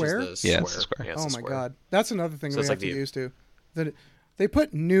the cache square? Is the square? Yeah, it's the square. Yeah, it's oh the my square. god, that's another thing we have to get used to. That they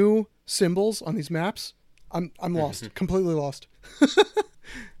put new symbols on these maps. I'm lost, completely lost.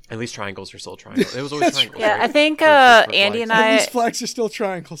 At least triangles are still triangles. It was always triangles. Yeah, right? I think Andy and These flags are still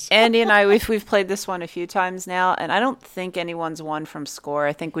triangles. Andy and I, we've played this one a few times now, and I don't think anyone's won from score.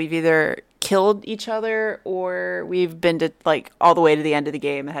 I think we've either killed each other or we've been to all the way to the end of the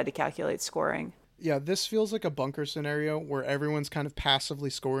game and had to calculate scoring. Yeah, this feels like a bunker scenario where everyone's kind of passively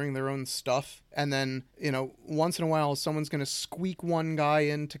scoring their own stuff. And then, once in a while, someone's going to squeak one guy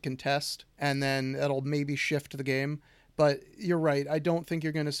in to contest, and then it'll maybe shift the game. But you're right. I don't think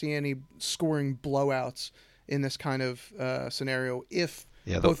you're going to see any scoring blowouts in this kind of scenario if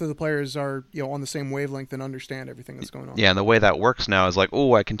both of the players are on the same wavelength and understand everything that's going on. Yeah, and the way that works now is like,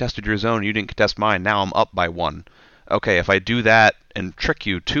 oh, I contested your zone, you didn't contest mine, now I'm up by 1. Okay, if I do that and trick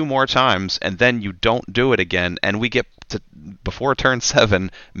you 2 more times, and then you don't do it again, and we get to before turn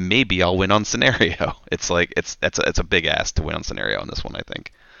 7, maybe I'll win on scenario. It's like it's a big ask to win on scenario on this one, I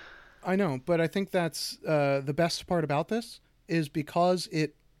think. I know, but I think that's the best part about this is because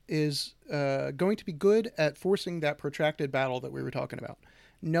it is going to be good at forcing that protracted battle that we were talking about.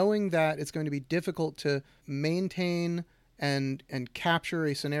 Knowing that it's going to be difficult to maintain and capture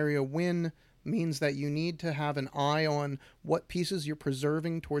a scenario win means that you need to have an eye on what pieces you're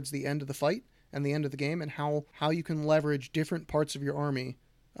preserving towards the end of the fight and the end of the game, and how you can leverage different parts of your army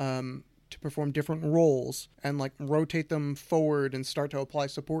to perform different roles and rotate them forward and start to apply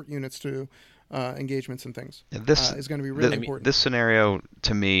support units to engagements and things. This is going to be really important. This scenario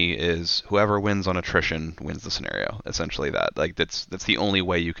to me is whoever wins on attrition wins the scenario. Essentially, that's the only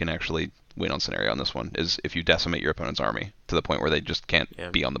way you can actually win on scenario on this one is if you decimate your opponent's army to the point where they just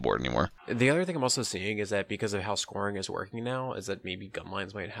can't be on the board anymore. The other thing I'm also seeing is that because of how scoring is working now, is that maybe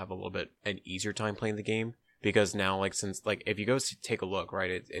gunlines might have a little bit an easier time playing the game. Because now, since if you go take a look, right,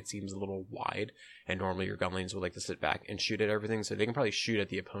 it seems a little wide, and normally your gunlines would like to sit back and shoot at everything, so they can probably shoot at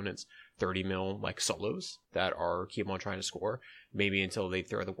the opponent's 30 mil solos that are keep on trying to score, maybe until they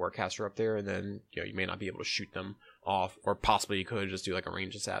throw the Warcaster up there, and then you may not be able to shoot them off, or possibly you could just do a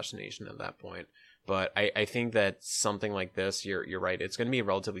ranged assassination at that point. But I think that something like this, you're right, it's going to be a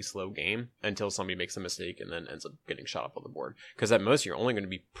relatively slow game until somebody makes a mistake and then ends up getting shot up on the board. Because at most, you're only going to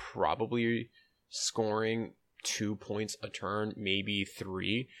be probably scoring 2 points a turn, maybe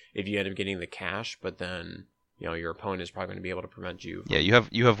 3 if you end up getting the cash, but then your opponent is probably going to be able to prevent you. Yeah,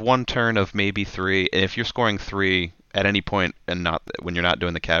 you have 1 turn of maybe 3, and if you're scoring 3 at any point and not when you're not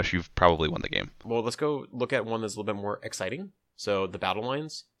doing the cash, you've probably won the game. Well, let's go look at one that's a little bit more exciting. So the battle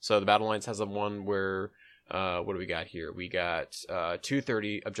lines. So the battle lines has a one where what do we got here? We got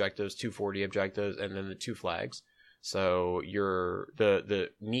 230 objectives, 240 objectives, and then the 2 flags. So the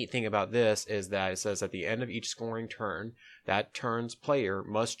neat thing about this is that it says at the end of each scoring turn, that turn's player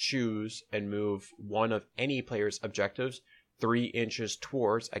must choose and move one of any player's objectives 3 inches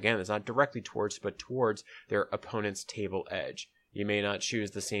towards, again, it's not directly towards, but towards their opponent's table edge. You may not choose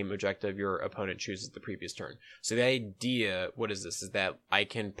the same objective your opponent chooses the previous turn. So the idea, what is this, is that I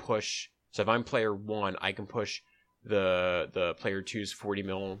can push, so if I'm player 1, I can push the player 2's 40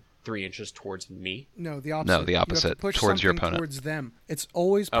 mil 3 inches towards me? No, the opposite. No, the opposite. You have to push towards your something opponent. towards them. It's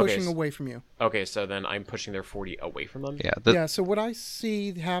always pushing away from you. Okay, so then I'm pushing their 40 away from them? Yeah. So what I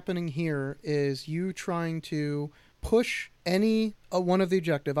see happening here is you trying to push any one of the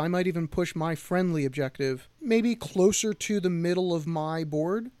objective. I might even push my friendly objective maybe closer to the middle of my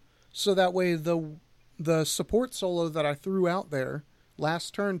board, so that way the the support solo that I threw out there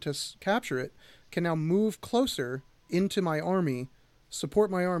last turn to capture it can now move closer into my army, support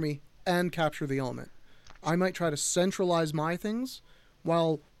my army, and capture the element. I might try to centralize my things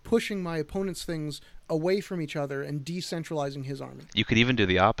while pushing my opponent's things away from each other and decentralizing his army. You could even do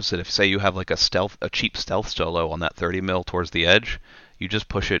the opposite. If, say, you have like a cheap stealth solo on that 30 mil towards the edge, you just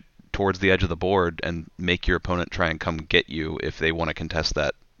push it towards the edge of the board and make your opponent try and come get you if they want to contest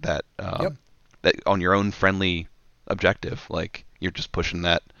that on your own friendly objective. Like, you're just pushing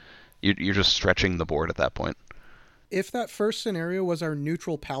that. You're just stretching the board at that point. If that first scenario was our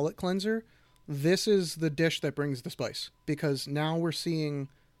neutral palate cleanser, this is the dish that brings the spice, because now we're seeing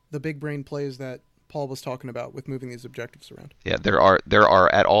the big brain plays that Paul was talking about with moving these objectives around. Yeah, there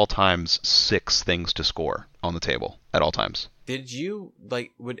are at all times 6 things to score on the table at all times. Did you,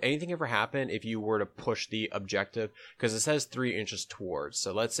 would anything ever happen if you were to push the objective? Because it says 3 inches towards.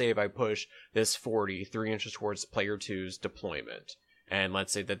 So let's say if I push this 40, 3 inches towards player 2's deployment, and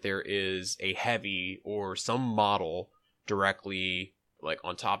let's say that there is a heavy or some model directly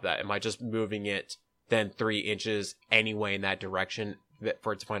on top of that, am I just moving it then 3 inches anyway in that direction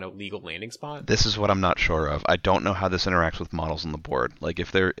for it to find a legal landing spot? This is what I'm not sure of. I don't know how this interacts with models on the board. Like,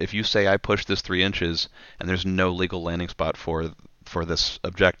 if you say I push this 3 inches and there's no legal landing spot for this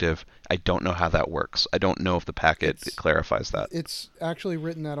objective, I don't know how that works. I don't know if the packet clarifies that. It's actually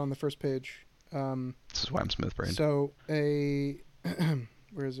written that on the first page. This is why I'm smooth-brained. So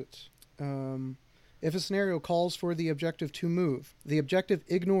where is it? If a scenario calls for the objective to move, the objective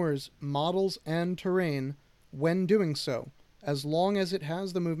ignores models and terrain when doing so, as long as it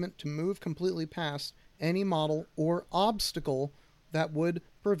has the movement to move completely past any model or obstacle that would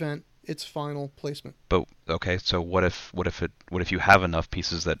prevent its final placement. But okay, so what if you have enough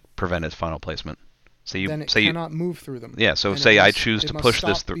pieces that prevent its final placement? Then it cannot move through them. Yeah, so say I choose to push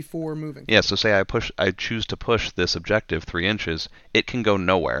this before moving. Yeah, so say I choose to push this objective 3 inches, it can go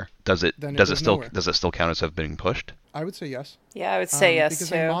nowhere. Does it still count as being pushed? I would say yes. Yeah, I would say yes because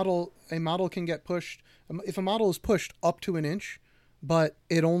too. a model can get pushed. If a model is pushed up to an inch, but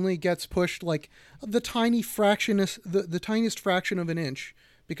it only gets pushed the tiniest fraction of an inch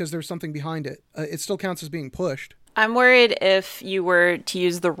because there's something behind it, it still counts as being pushed. I'm worried if you were to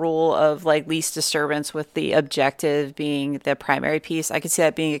use the rule of least disturbance with the objective being the primary piece. I could see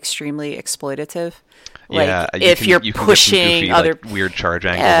that being extremely exploitative. If you're pushing goofy, other weird charge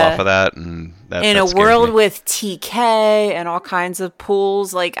angles off of that, and in a world with TK and all kinds of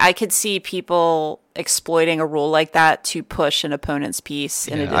pools, I could see people exploiting a rule like that to push an opponent's piece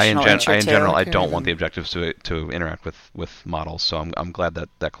in additional inch or two. In general, I don't want the objectives to interact with models, so I'm glad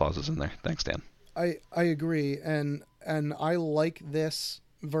that clause is in there. Thanks, Dan. I agree, and I like this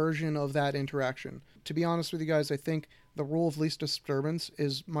version of that interaction. To be honest with you guys, I think the rule of least disturbance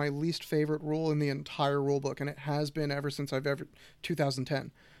is my least favorite rule in the entire rulebook, and it has been ever since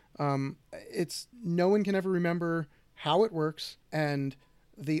 2010. No one can ever remember how it works, and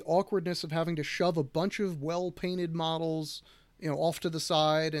the awkwardness of having to shove a bunch of well-painted models, off to the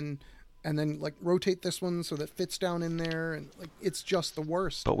side and then rotate this one so that fits down in there, and it's just the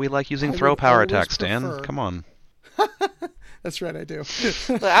worst. But we like using throw power attacks, Dan. Come on. That's right, I do.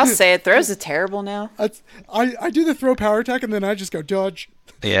 Well, I'll say it. Throws are terrible now. I do the throw power attack, and then I just go dodge.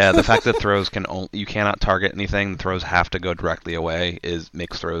 Yeah, the fact that throws you cannot target anything. Throws have to go directly away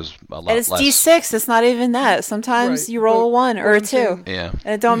makes throws a lot less. And it's D6. It's not even that. Sometimes you roll a 1 or a 2. Yeah.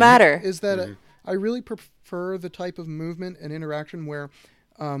 And it don't matter. Is that I really prefer the type of movement and interaction where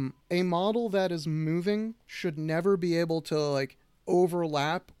a model that is moving should never be able to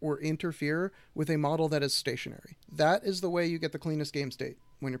overlap or interfere with a model that is stationary. That is the way you get the cleanest game state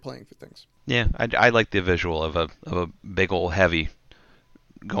when you're playing for things. Yeah, I like the visual of a big old heavy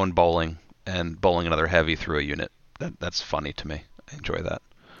going bowling and bowling another heavy through a unit. That's funny to me. I enjoy that.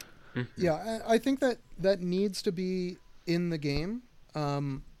 Yeah, I think that needs to be in the game,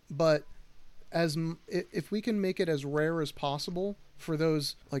 but if we can make it as rare as possible for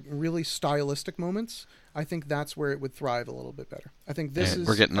those really stylistic moments, I think that's where it would thrive a little bit better. I think this is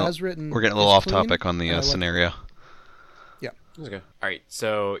as written. We're getting a little off topic on the scenario. Yeah. Okay. All right.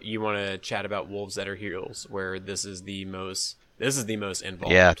 So you want to chat about Wolves That Are Heroes, where this is the most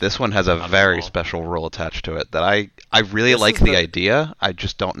involved. Yeah, this one has a very special rule attached to it that I really like the idea. I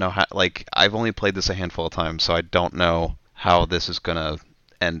just don't know how. I've only played this a handful of times, so I don't know how this is gonna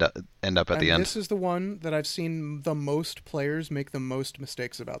end up at the end. This is the one that I've seen the most players make the most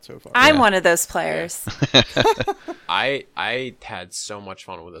mistakes about so far. I'm one of those players. I had so much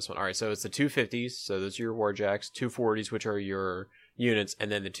fun with this one. All right, so it's the 250s, so those are your warjacks, 240s, which are your units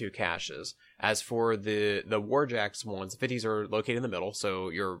and then the 2 caches. As for the Warjacks ones, the 50s are located in the middle, so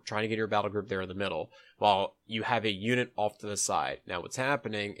you're trying to get your battle group there in the middle, while you have a unit off to the side. Now what's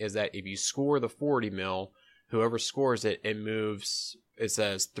happening is that if you score the 40 mil, whoever scores it, it moves, it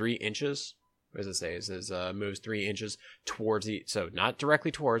says 3 inches. What does it say? It says moves 3 inches towards so not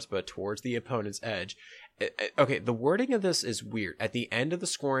directly towards, but towards the opponent's edge. Okay, the wording of this is weird. At the end of the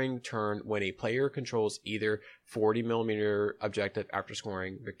scoring turn, when a player controls either 40 millimeter objective after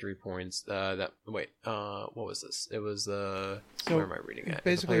scoring victory points, what was this? It was where am I reading it?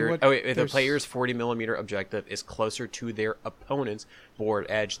 Basically, if the player's 40 millimeter objective is closer to their opponent's board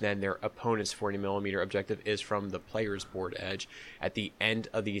edge than their opponent's 40 millimeter objective is from the player's board edge, at the end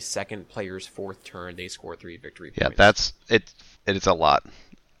of the second player's 4th turn, they score 3 victory points. Yeah, that's it. It's a lot.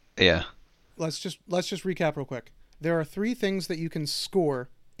 Yeah. Let's just recap real quick. There are 3 things that you can score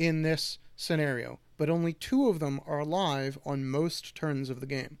in this scenario, but only 2 of them are live on most turns of the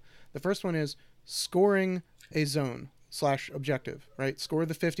game. The first one is scoring a zone / objective, right? Score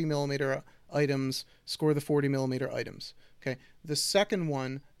the 50 millimeter items, score the 40 millimeter items. Okay. The second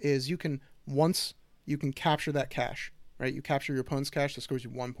one is you can capture that cache, right? You capture your opponent's cache, that scores you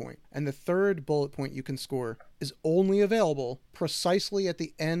 1 point. And the third bullet point you can score is only available precisely at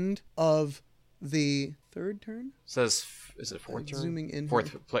the end of the third turn? Says, is it 4th turn? Zooming in.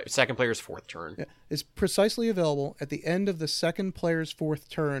 Second player's 4th turn. Yeah. It's precisely available at the end of the second player's 4th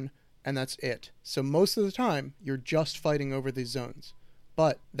turn, and that's it. So most of the time, you're just fighting over these zones.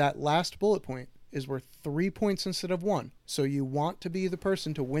 But that last bullet point is worth 3 points instead of 1. So you want to be the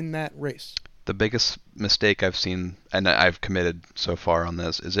person to win that race. The biggest mistake I've seen, and I've committed so far on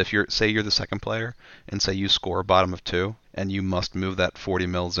this, is if you're the second player, and say you score bottom of 2, and you must move that 40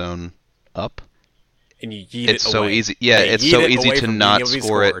 mil zone up. And you yeet it's it so away. easy. Yeah, it's so easy to not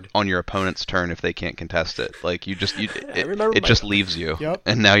score scored. it on your opponent's turn if they can't contest it. Like it just leaves you. Yep.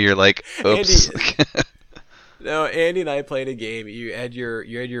 And now you're like, oops. No, Andy and I played a game. You had your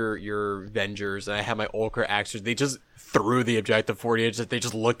Vengers, and I had my Ultra Axers. They just threw the objective 40 inches. They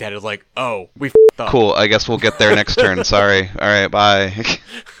just looked at it like, oh, we f***ed up. Cool. I guess we'll get there next turn. Sorry. All right. Bye.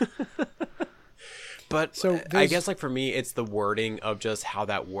 But I guess like for me, it's the wording of just how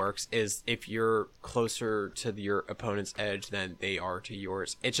that works is if you're closer to your opponent's edge than they are to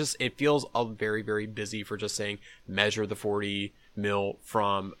yours. It feels very, very busy for just saying measure the 40 mil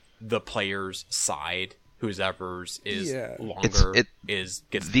from the player's side. Whoever's is longer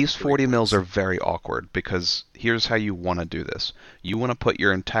gets these 40 mils are very awkward because here's how you want to do this. You want to put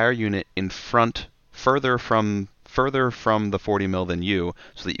your entire unit in front, further from the 40 mil than you,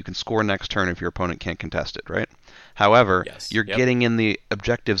 so that you can score next turn if your opponent can't contest it, right? However, you're getting in the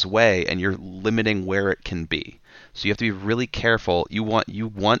objective's way and you're limiting where it can be. So you have to be really careful. You want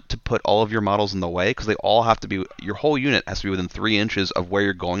to put all of your models in the way because they all have to be. Your whole unit has to be within 3 inches of where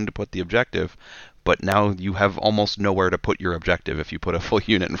you're going to put the objective. But now you have almost nowhere to put your objective if you put a full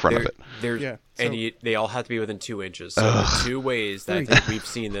unit in front of it. They all have to be within 2 inches. So the 2 ways that I think we've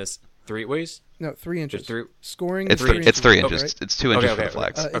seen this. 3 ways? No, 3 inches. Scoring. It's 3 inches. It's 3 inches. Right? It's 2 inches for the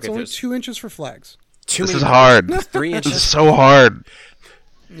flags. It's only 2 inches for flags. This is hard. 3 inches. This is so hard.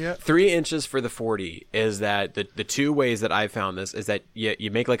 Yeah. 3 inches for the 40 is that the 2 ways that I found this is that you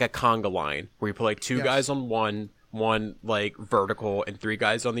make like a conga line where you put like 2 guys on one like vertical and 3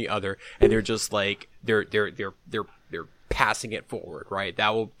 guys on the other, and they're just like they're passing it forward, right? That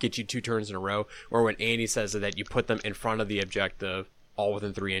will get you 2 turns in a row. Or when Andy says that you put them in front of the objective, all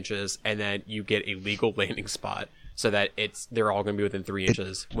within 3 inches, and then you get a legal landing spot so that they're all going to be within 3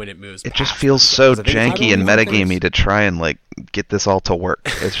 inches when it moves. It just feels so janky and metagamey to try and like get this all to work.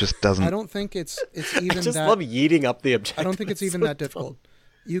 It just doesn't. I don't think it's even. I just love yeeting up the objective. I don't think it's even that difficult.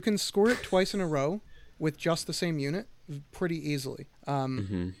 You can score it twice in a row with just the same unit pretty easily.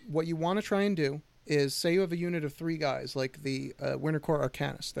 What you want to try and do is say you have a unit of 3 guys, like the Winter Corps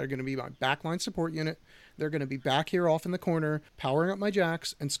Arcanists. They're going to be my backline support unit. They're going to be back here off in the corner, powering up my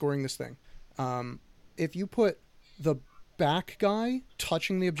jacks and scoring this thing. If you put the back guy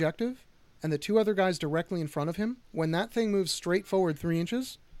touching the objective and the 2 other guys directly in front of him, when that thing moves straight forward 3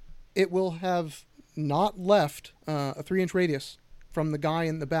 inches, it will have not left a 3-inch radius from the guy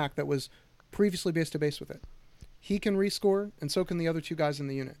in the back that was previously base to base with it. He can rescore, and so can the other 2 guys in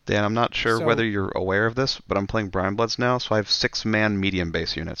the unit. Dan, I'm not sure whether you're aware of this, but I'm playing Brian Bloods now, so I have 6-man medium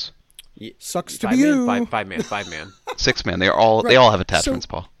base units. Sucks to be you. 5 man. 6-man. They all have attachments,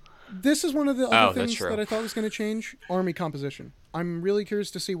 Paul. This is one of the other things that I thought was going to change army composition. I'm really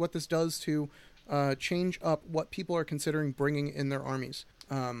curious to see what this does to change up what people are considering bringing in their armies.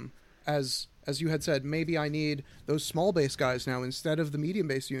 As you had said, maybe I need those small base guys now instead of the medium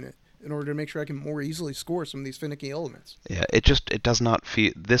base unit. in order to make sure I can more easily score some of these finicky elements. Yeah, it does not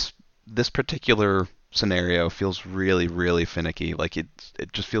feel this particular scenario feels really, really finicky. Like it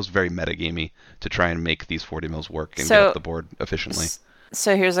just feels very metagamey to try and make these 40 mils work and get up the board efficiently.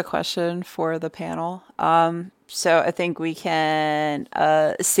 So here's a question for the panel. So I think we can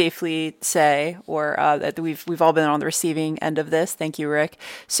safely say, or that we've all been on the receiving end of this. Thank you, Rick.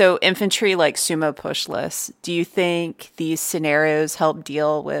 So infantry like sumo push lists. Do you think these scenarios help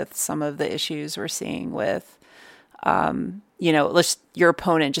deal with some of the issues we're seeing with, your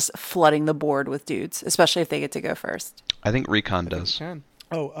opponent just flooding the board with dudes, especially if they get to go first? I think Recon does.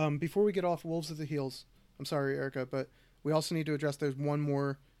 Before we get off Wolves at the Heels, I'm sorry, Erica, but we also need to address there's one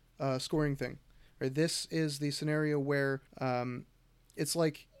more scoring thing. Right? This is the scenario where it's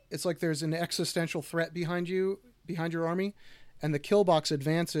like there's an existential threat behind your army, and the kill box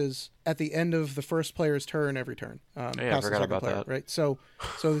advances at the end of the first player's turn every turn. I forgot about that. Right? So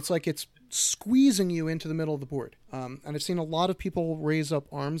it's like it's squeezing you into the middle of the board. And I've seen a lot of people raise up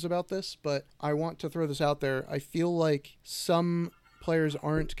arms about this, but I want to throw this out there. I feel like some players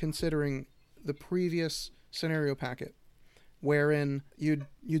aren't considering the previous scenario packet, wherein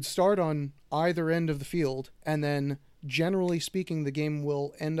you'd start on either end of the field, and then generally speaking the game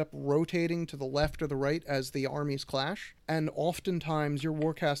will end up rotating to the left or the right as the armies clash, and oftentimes your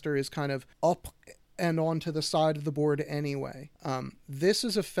warcaster is kind of up and onto the side of the board anyway. This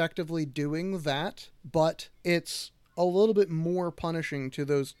is effectively doing that, but it's a little bit more punishing to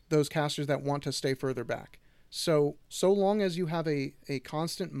those casters that want to stay further back. So long as you have a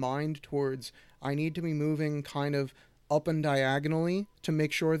constant mind towards, I need to be moving kind of up and diagonally to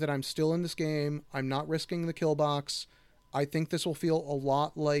make sure that I'm still in this game, I'm not risking the kill box, I think this will feel a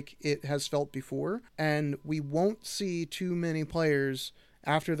lot like it has felt before, and we won't see too many players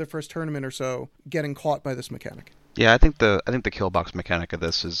after the first tournament or so getting caught by this mechanic. Yeah, I think the kill box mechanic of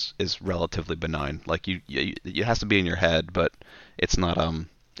this is relatively benign. Like it has to be in your head, but it's not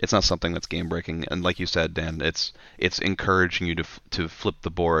something that's game breaking. And like you said, Dan, it's encouraging you to flip the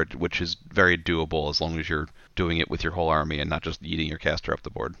board, which is very doable as long as you're doing it with your whole army and not just eating your caster up the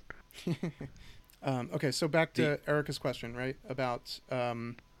board. Okay, so back to Erica's question, right? About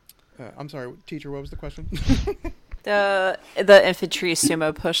I'm sorry, teacher, what was the question? The infantry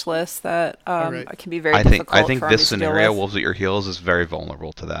sumo push list that right. can be very difficult. I think for this armies to deal scenario, with. Wolves at your heels, is very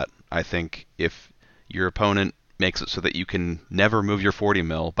vulnerable to that. I think if your opponent makes it so that you can never move your 40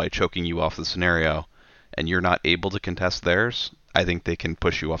 mil by choking you off the scenario, and you're not able to contest theirs, I think they can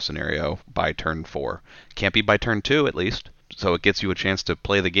push you off scenario by turn 4. Can't be by turn 2 at least, so it gets you a chance to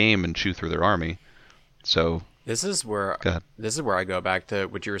play the game and chew through their army. So This is where I go back to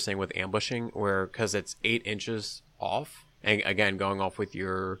what you were saying with ambushing, where because it's 8 inches off, and again going off with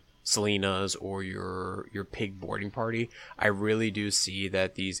your Selena's or your pig boarding party, I really do see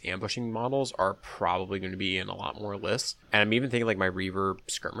that these ambushing models are probably going to be in a lot more lists. And I'm even thinking like my Reaver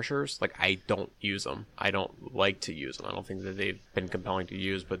skirmishers, like I don't use them. I don't like to use them. I don't think that they've been compelling to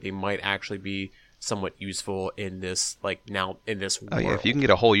use, but they might actually be somewhat useful in this world. Oh yeah, if you can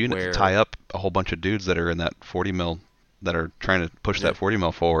get a whole unit to tie up a whole bunch of dudes that are in that 40 mil that are trying to push that 40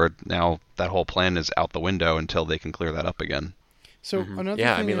 mil forward, now that whole plan is out the window until they can clear that up again. So another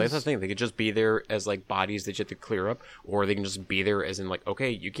yeah, thing I mean, is, that's the thing. They could just be there as like bodies that you have to clear up, or they can just be there as in like, okay,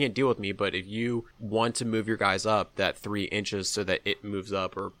 you can't deal with me, but if you want to move your guys up that 3 inches so that it moves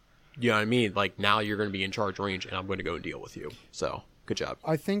up, or you know what I mean, like now you're going to be in charge range, and I'm going to go and deal with you. So good job.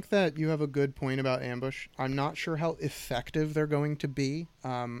 I think that you have a good point about ambush. I'm not sure how effective they're going to be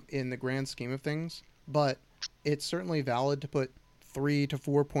in the grand scheme of things, but it's certainly valid to put 3 to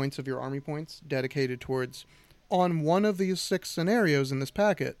 4 points of your army points dedicated towards, on one of these 6 scenarios in this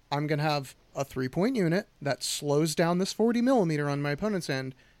packet, I'm going to have a 3-point unit that slows down this 40 millimeter on my opponent's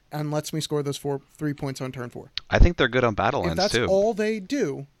end and lets me score those 3 points on turn 4. I think they're good on battle lines, too. If that's too. all they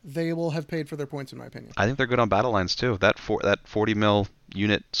do, they will have paid for their points, in my opinion. I think they're good on battle lines, too. That 40 mil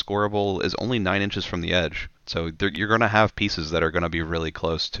unit scoreable is only 9 inches from the edge. So you're going to have pieces that are going to be really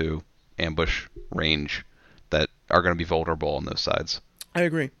close to ambush range that are going to be vulnerable on those sides. I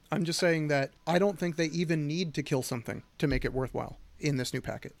agree. I'm just saying that I don't think they even need to kill something to make it worthwhile in this new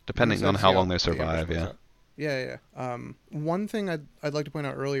packet. Depending on how long they survive, yeah. Yeah. One thing I'd like to point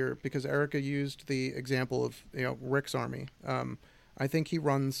out earlier, because Erica used the example of Rick's army. I think he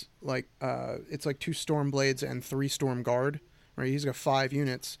runs it's like 2 Stormblades and 3 Storm Guard. Right, he's got 5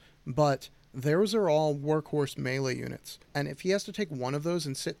 units, but those are all workhorse melee units. And if he has to take one of those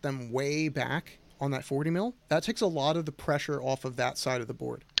and sit them way back on that 40 mil, that takes a lot of the pressure off of that side of the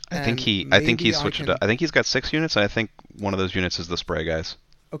board. I think he's switched it up. I think he's got 6 units, and I think one of those units is the spray guys.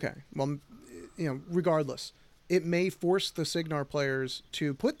 Okay. Well, regardless, it may force the Signar players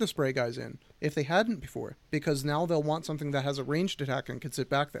to put the spray guys in if they hadn't before, because now they'll want something that has a ranged attack and can sit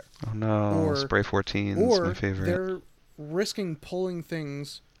back there. Oh no, spray 14 is my favorite. Or they're risking pulling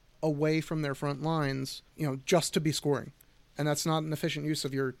things away from their front lines, just to be scoring. And that's not an efficient use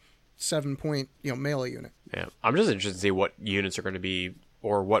of your 7-point, melee unit. Yeah, I'm just interested to see what units are going to be,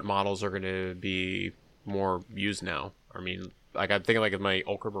 or what models are going to be more used now. I mean, like I'm thinking like of my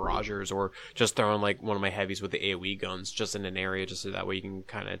Ultra Barragers, or just throwing like one of my heavies with the AoE guns just in an area, just so that way you can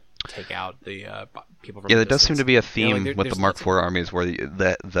kind of take out the people from. Yeah, there distance. does seem to be a theme like with the Mark IV armies where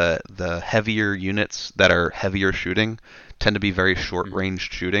the heavier units that are heavier shooting tend to be very short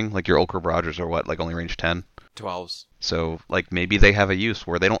ranged shooting. Like your Ultra Barragers are like only range 10. 12s. So like maybe they have a use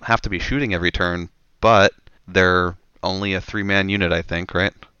where they don't have to be shooting every turn, but they're only a 3-man unit, I think,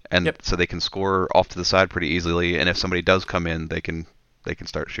 right? And so they can score off to the side pretty easily, and if somebody does come in, they can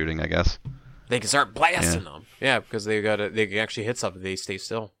start shooting, I guess. They can start blasting them. Yeah, because they can actually hit something. They stay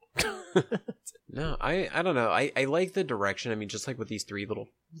still. No, I don't know. I like the direction. I mean, just like with these three little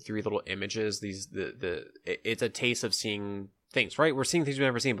images, it's a taste of seeing things, right? We're seeing things we've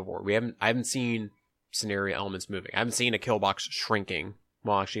never seen before. I haven't seen scenario elements moving. I haven't seen a kill box shrinking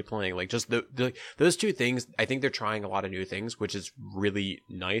while actually playing. Like just those two things, I think they're trying a lot of new things, which is really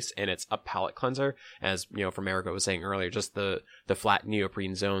nice, and it's a palate cleanser. As from Erica was saying earlier, just the flat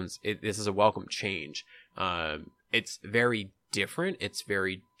neoprene zones. This is a welcome change. It's very different. It's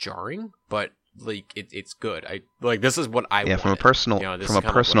very jarring, but like it's good. This is what I wanted. From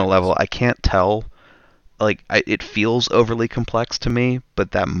a personal level, I can't tell. Like it feels overly complex to me,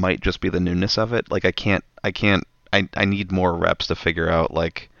 but that might just be the newness of it. Like I need more reps to figure out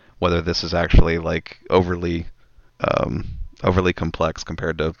like whether this is actually like overly complex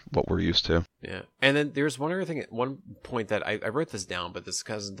compared to what we're used to. Yeah, and then there's one other thing, one point that I wrote this down, but this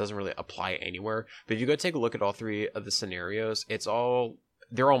doesn't really apply anywhere. But if you go take a look at all three of the scenarios,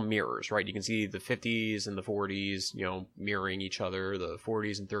 they're all mirrors, right? You can see the 50s and the 40s, mirroring each other, the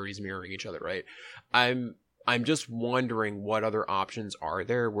 40s and 30s mirroring each other, right? I'm just wondering what other options are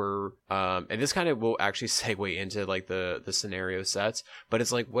there where, and this kind of will actually segue into like the scenario sets, but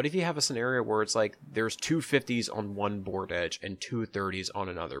it's like, what if you have a scenario where it's like there's two 50s on one board edge and two 30s on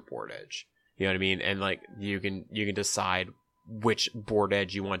another board edge? You know what I mean? And like you can decide which board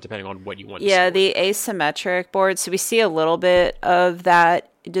edge you want depending on what you want. Yeah, the asymmetric board. So we see a little bit of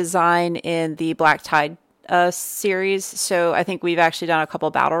that design in the Black Tide series. So I think we've actually done a couple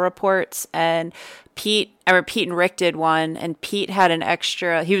battle reports, and Pete and Rick did one, and Pete had an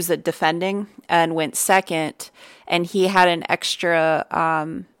extra, he was the defending and went second, and he had an extra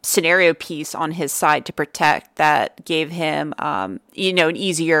scenario piece on his side to protect that gave him an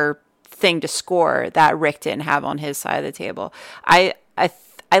easier thing to score that Rick didn't have on his side of the table. I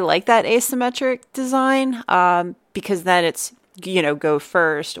like that asymmetric design because then it's go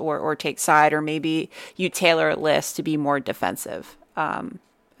first or take side, or maybe you tailor a list to be more defensive.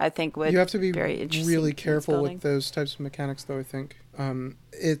 I think you have to be very really careful with those types of mechanics, though. I think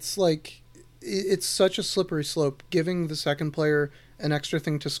it's like it's such a slippery slope. Giving the second player an extra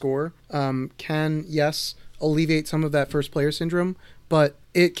thing to score can, yes, alleviate some of that first player syndrome, but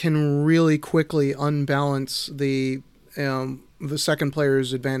it can really quickly unbalance the second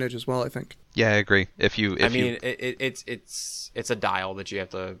player's advantage as well, I think. Yeah, I agree. It's a dial that you have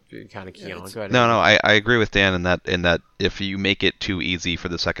to kind of key on. Go ahead. No, I agree with Dan in that if you make it too easy for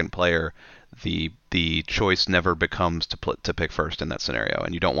the second player, the choice never becomes to pick first in that scenario,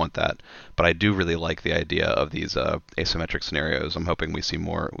 and you don't want that. But I do really like the idea of these asymmetric scenarios. I'm hoping we see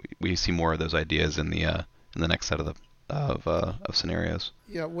more of those ideas in the next set of scenarios.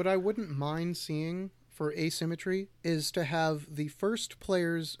 Yeah, what I wouldn't mind seeing for asymmetry is to have the first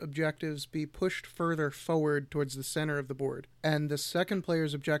player's objectives be pushed further forward towards the center of the board, and the second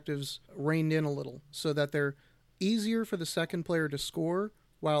player's objectives reined in a little, so that they're easier for the second player to score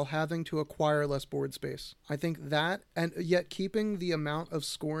while having to acquire less board space. I think that, and yet keeping the amount of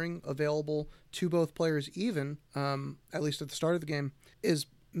scoring available to both players even, at least at the start of the game, is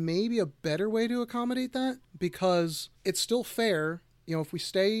maybe a better way to accommodate that, because it's still fair. If we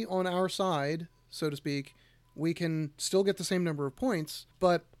stay on our side, so to speak, we can still get the same number of points,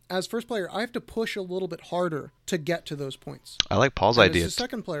 but as first player, I have to push a little bit harder to get to those points. I like Paul's idea. As a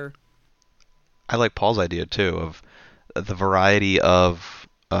second player, I like Paul's idea too of the variety of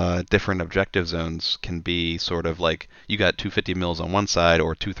different objective zones can be sort of like you got 250 mils on one side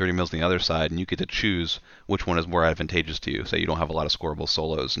or 230 mils on the other side, and you get to choose which one is more advantageous to you. So you don't have a lot of scoreable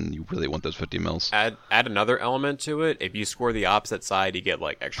solos, and you really want those 50 mils. Add another element to it. If you score the opposite side, you get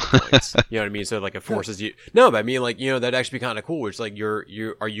like extra points. You know what I mean? So like it forces you. No, but I mean like that'd actually be kind of cool. It's like are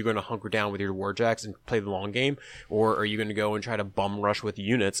you going to hunker down with your warjacks and play the long game, or are you going to go and try to bum rush with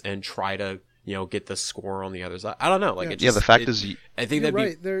units and try to get the score on the other side? I don't know. Like, the fact is, I think you're that'd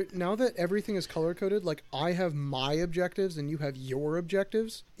right. There, now that everything is color coded, like I have my objectives and you have your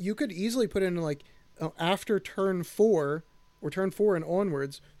objectives, you could easily put in like after turn 4 or turn 4 and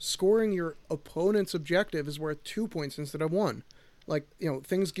onwards, scoring your opponent's objective is worth 2 points instead of 1. Like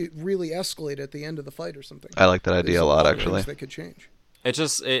things get really escalated at the end of the fight or something. I like that idea a lot, actually. They could change. It's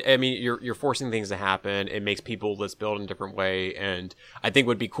just, I mean, you're forcing things to happen. It makes people list build in a different way. And I think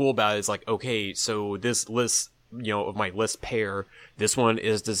what'd be cool about it is like, okay, so this list, of my list pair, this one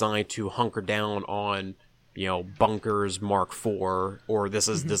is designed to hunker down on, bunkers Mark IV, or this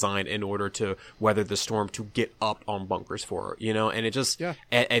is designed in order to weather the storm to get up on bunkers 4, and it just,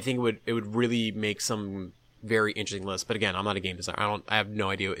 I think it would really make some very interesting list. But again, I'm not a game designer. I have no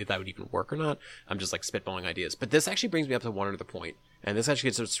idea if that would even work or not. I'm just like spitballing ideas. But this actually brings me up to one other point. And this actually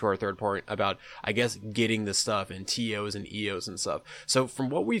gets us to our third point about, I guess, getting the stuff and TOs and EOs and stuff. So from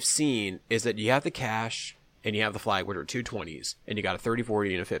what we've seen is that you have the cash and you have the flag, which are 220s, and you got a 30,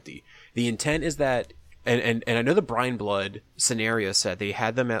 40, and a 50. The intent is that, and I know the Brine Blood scenario said they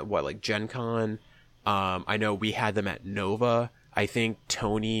had them at what, like Gen Con? I know we had them at Nova. I think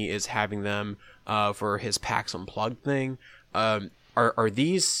Tony is having them for his PAX Unplugged thing. Are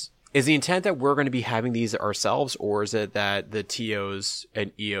these... Is the intent that we're going to be having these ourselves, or is it that the TOs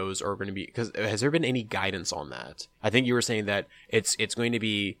and EOs are going to be... Because has there been any guidance on that? I think you were saying that it's going to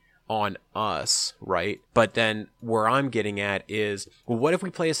be on us, right? But then where I'm getting at is, well, what if we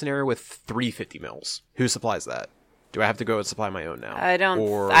play a scenario with 350 mils? Who supplies that? Do I have to go and supply my own now? I don't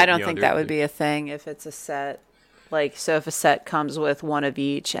think that would be a thing if it's a set. Like, so if a set comes with one of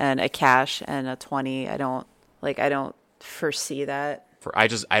each and a cash and a 20, I don't foresee that.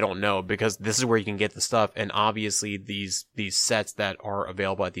 I don't know, because this is where you can get the stuff, and obviously these sets that are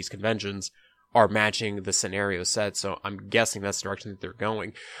available at these conventions are matching the scenario set, so I'm guessing that's the direction that they're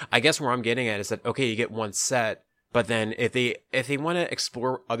going. I guess where I'm getting at is that, okay, you get one set, but then if they want to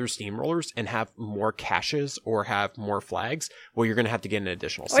explore other steamrollers and have more caches or have more flags, well, you're going to have to get an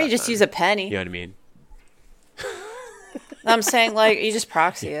additional set. Or you just use a penny. You know what I mean? I'm saying, like, you just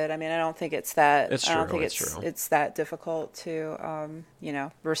proxy it. I mean, I don't think it's that. It's true. I don't think it's that difficult to,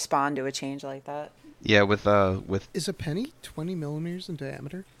 respond to a change like that. Yeah, with Is a penny 20 millimeters in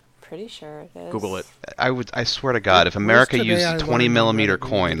diameter? Pretty sure it is. Google it. I swear to God, if America used a 20 millimeter Reddit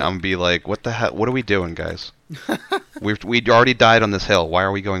coin, I'm gonna be like, what the hell? What are we doing, guys? we already died on this hill. Why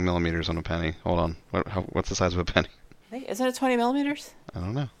are we going millimeters on a penny? Hold on. What's the size of a penny? Isn't it 20 millimeters? I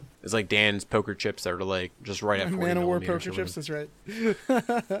don't know. It's like Dan's poker chips that are like just right at 40 Man of War millimeters. poker chips, that's right.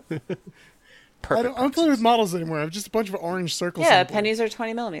 Perfect. I don't play with models anymore. I have just a bunch of orange circles. Yeah, pennies are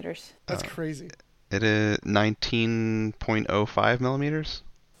 20 millimeters. That's crazy. It is 19.05 millimeters.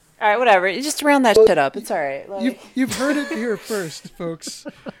 All right, whatever. You just round that shit up. It's all right. You've heard it here first, folks.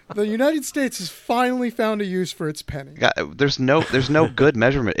 The United States has finally found a use for its penny. There's no good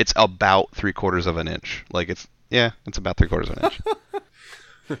measurement. It's about 3/4 of an inch. Like it's about 3/4 of an inch.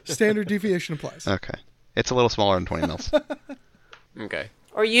 Standard deviation applies. Okay. It's a little smaller than 20 mils. Okay.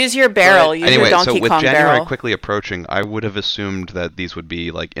 Or use your barrel. Use Anyway, your Donkey so with Kong January barrel. quickly approaching, I would have assumed that these would be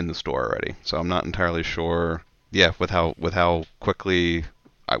like in the store already. So I'm not entirely sure. Yeah, with how quickly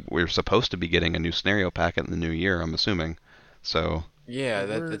we're supposed to be getting a new scenario packet in the new year, I'm assuming. So yeah,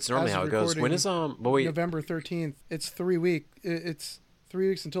 that's normally how it goes. When is November 13th. It's 3 weeks. It's 3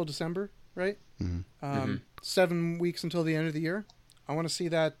 weeks until December, right? Mm-hmm. 7 weeks until the end of the year. I want to see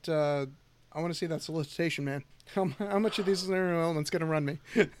that. I want to see that solicitation, man. How much of these scenario elements going to run me?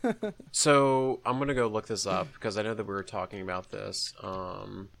 So I'm gonna go look this up because I know that we were talking about this.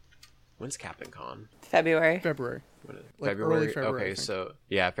 When's Captain Con? February. February. February. Early February. Okay, so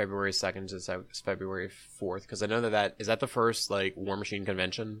yeah, February 2nd to February 4th, because I know that is that the first like War Machine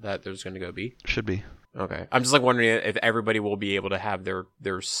convention that there's going to go be. should be. Okay, I'm just like wondering if everybody will be able to have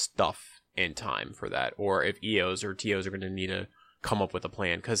their stuff in time for that, or if EOs or TOs are going to need to come up with a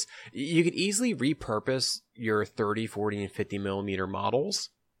plan, because you could easily repurpose your 30, 40, and 50 millimeter models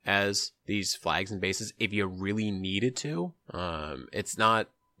as these flags and bases if you really needed to. It's not.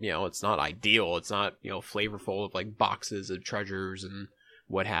 It's not ideal. It's not, flavorful of like boxes of treasures and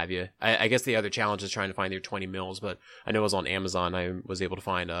what have you. I guess the other challenge is trying to find their 20 mils, but I know it was on Amazon. I was able to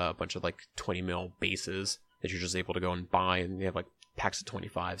find a bunch of like 20 mil bases that you're just able to go and buy, and they have like packs of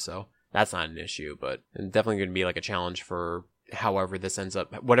 25, so that's not an issue, but definitely going to be like a challenge for however this ends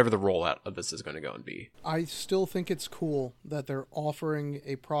up, whatever the rollout of this is going to go and be. I still think it's cool that they're offering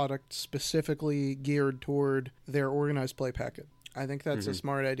a product specifically geared toward their organized play packet. I think that's a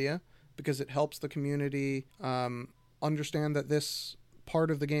smart idea because it helps the community understand that this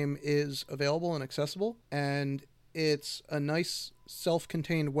part of the game is available and accessible, and it's a nice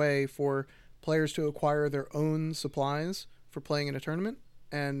self-contained way for players to acquire their own supplies for playing in a tournament,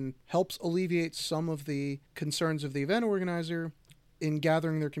 and helps alleviate some of the concerns of the event organizer in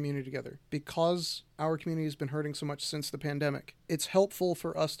gathering their community together. Because our community has been hurting so much since the pandemic, it's helpful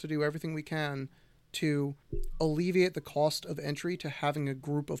for us to do everything we can to alleviate the cost of entry to having a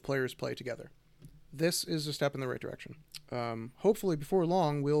group of players play together. This is a step in the right direction. Hopefully before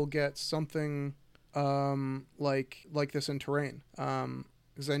long we'll get something like this in terrain.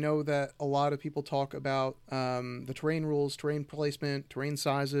 Because I know that a lot of people talk about the terrain rules, terrain placement, terrain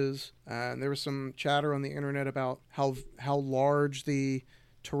sizes, and there was some chatter on the internet about how large the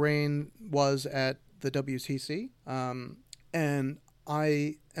terrain was at the WTC. And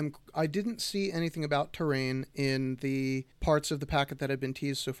I didn't see anything about terrain in the parts of the packet that had been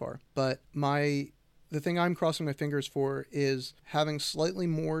teased so far, but the thing I'm crossing my fingers for is having slightly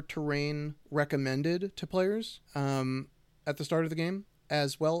more terrain recommended to players at the start of the game,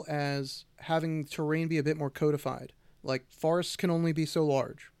 as well as having terrain be a bit more codified. Like, forests can only be so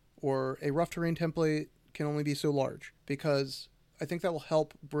large, or a rough terrain template can only be so large, because I think that will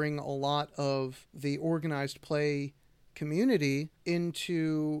help bring a lot of the organized play community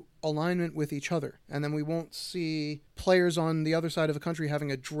into alignment with each other. And then we won't see players on the other side of the country having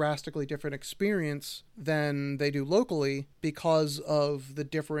a drastically different experience than they do locally because of the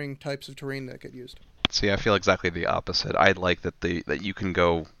differing types of terrain that get used. See, I feel exactly the opposite. I like that you can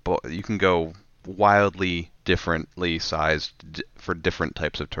go wildly differently sized for different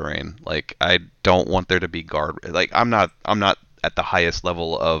types of terrain. Like, I don't want there to be I'm not at the highest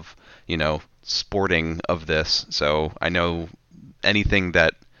level of, sporting of this, so I know anything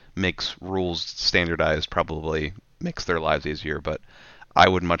that makes rules standardized probably makes their lives easier, but I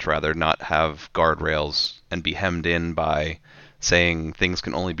would much rather not have guardrails and be hemmed in by saying things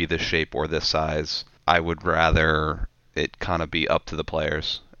can only be this shape or this size. I would rather it kind of be up to the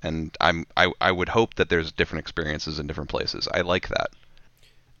players, and I would hope that there's different experiences in different places. I like that.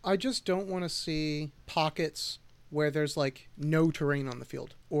 I just don't want to see pockets where there's like no terrain on the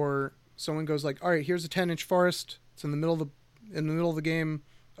field, or someone goes like, all right, here's a 10-inch forest. It's in the middle of the game,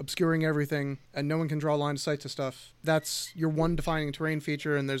 obscuring everything, and no one can draw line of sight to stuff. That's your one defining terrain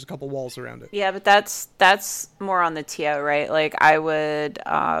feature, and there's a couple walls around it. Yeah, but that's more on the TO, right? Like, I would,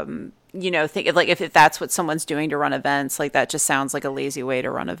 think like if that's what someone's doing to run events, like that just sounds like a lazy way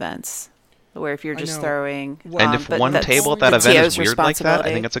to run events. Where if you're just throwing, and if one table at that event is weird like that,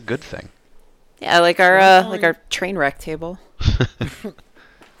 I think it's a good thing. Yeah, like our train wreck table.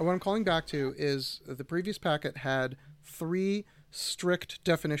 What I'm calling back to is the previous packet had 3 strict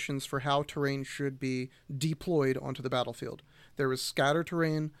definitions for how terrain should be deployed onto the battlefield. There was scatter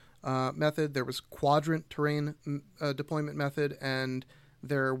terrain method, there was quadrant terrain deployment method, and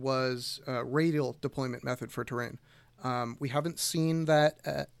there was radial deployment method for terrain. We haven't seen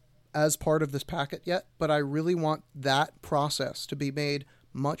that as part of this packet yet, but I really want that process to be made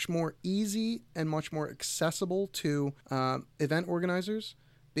much more easy and much more accessible to event organizers,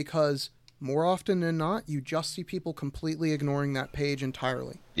 because more often than not, you just see people completely ignoring that page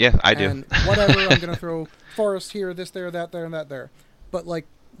entirely. Yeah, I do. And whatever, I'm going to throw forest here, this there, that there, and that there. But like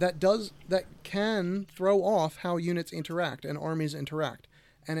that can throw off how units interact and armies interact.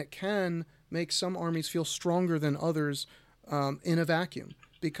 And it can make some armies feel stronger than others in a vacuum.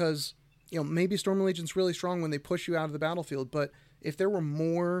 Because, maybe Storm Legion's really strong when they push you out of the battlefield, but if there were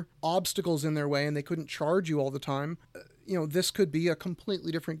more obstacles in their way and they couldn't charge you all the time, this could be a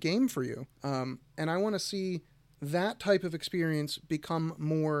completely different game for you. And I want to see that type of experience become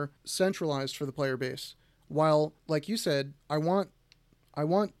more centralized for the player base. While, like you said, I want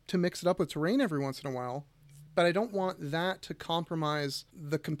to mix it up with terrain every once in a while, but I don't want that to compromise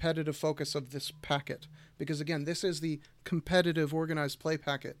the competitive focus of this packet. Because again, this is the competitive organized play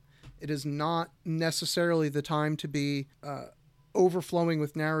packet. It is not necessarily the time to be overflowing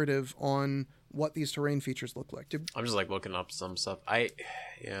with narrative on what these terrain features look like. I'm just looking up some stuff.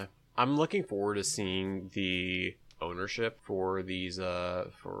 I'm looking forward to seeing the ownership for these so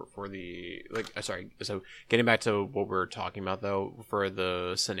getting back to what we're talking about though, for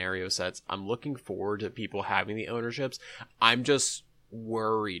the scenario sets, I'm looking forward to people having the ownerships. I'm just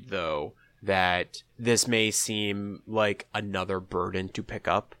worried though that this may seem like another burden to pick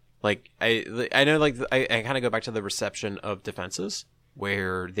up Like I know, like I kind of go back to the reception of defenses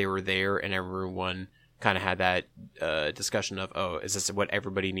where they were there and everyone kind of had that discussion of, oh, is this what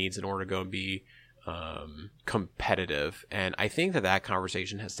everybody needs in order to go and be competitive? And I think that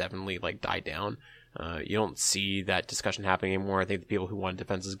conversation has definitely like died down. You don't see that discussion happening anymore. I think the people who wanted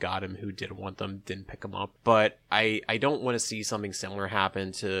defenses got them, who didn't want them didn't pick them up. But I don't want to see something similar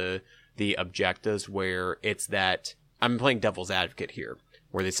happen to the objectives where it's that I'm playing devil's advocate here,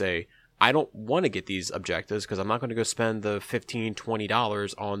 where they say, I don't want to get these objectives because I'm not going to go spend the $15,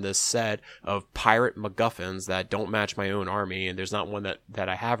 $20 on this set of pirate MacGuffins that don't match my own army, and there's not one that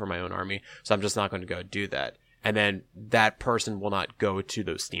I have for my own army, so I'm just not going to go do that. And then that person will not go to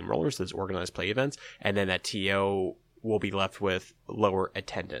those Steamrollers, those organized play events, and then that TO will be left with lower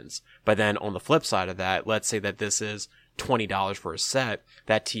attendance. But then on the flip side of that, let's say that this is $20 for a set,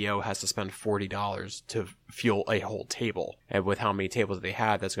 that TO has to spend $40 to fuel a whole table. And with how many tables they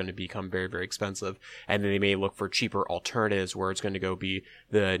have, that's going to become very, very expensive. And then they may look for cheaper alternatives where it's going to go be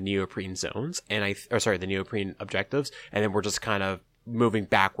the neoprene zones the neoprene objectives. And then we're just kind of moving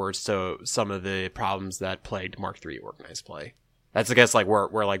backwards to some of the problems that plagued Mark III organized play. That's, I guess, like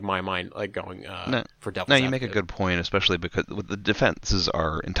where like my mind like going for devil's advocate. You make a good point, especially because the defenses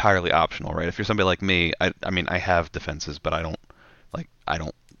are entirely optional, right? If you're somebody like me, I mean, I have defenses, but I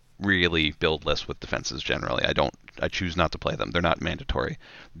don't really build lists with defenses generally. I choose not to play them. They're not mandatory.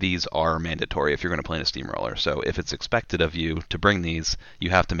 These are mandatory if you're going to play in a Steamroller. So if it's expected of you to bring these, you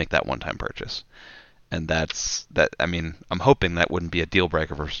have to make that one-time purchase. And I mean, I'm hoping that wouldn't be a deal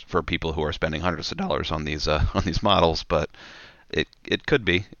breaker for people who are spending hundreds of dollars on these models, but it could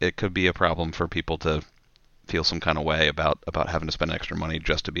be. It could be a problem for people to feel some kind of way about having to spend extra money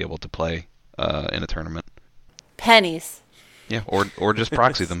just to be able to play in a tournament. Pennies. Yeah, or just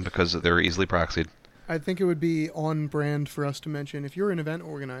proxy them because they're easily proxied. I think it would be on brand for us to mention, if you're an event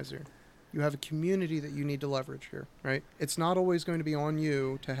organizer, you have a community that you need to leverage here, right? It's not always going to be on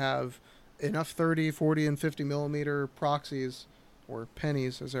you to have enough 30, 40, and 50 millimeter proxies, or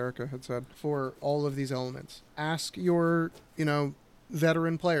pennies, as Erica had said, for all of these elements. Ask your,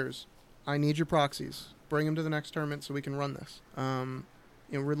 veteran players, I need your proxies. Bring them to the next tournament so we can run this.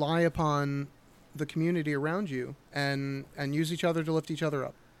 Rely upon the community around you and use each other to lift each other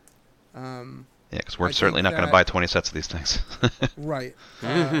up. Yeah, because we're certainly not going to buy 20 sets of these things. Right.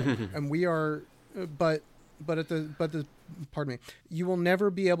 And we are, but pardon me, you will never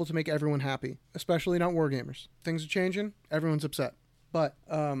be able to make everyone happy, especially not wargamers. Things are changing. Everyone's upset. But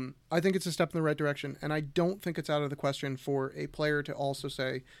I think it's a step in the right direction, and I don't think it's out of the question for a player to also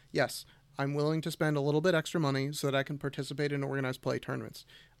say, yes, I'm willing to spend a little bit extra money so that I can participate in organized play tournaments.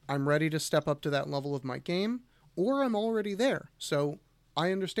 I'm ready to step up to that level of my game, or I'm already there. So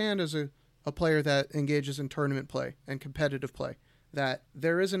I understand as a player that engages in tournament play and competitive play that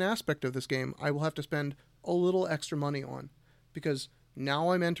there is an aspect of this game I will have to spend a little extra money on, because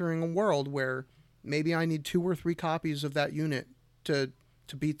now I'm entering a world where maybe I need 2 or 3 copies of that unit to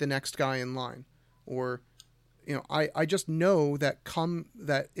beat the next guy in line, or I just know that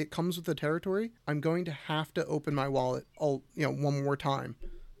it comes with the territory. I'm going to have to open my wallet one more time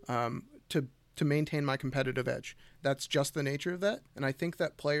to maintain my competitive edge. That's just the nature of that, and I think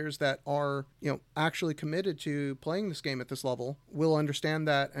that players that are actually committed to playing this game at this level will understand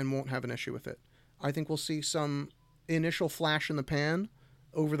that and won't have an issue with it. I think we'll see some initial flash in the pan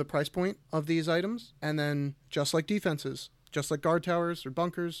over the price point of these items, and then just like defenses, just like guard towers or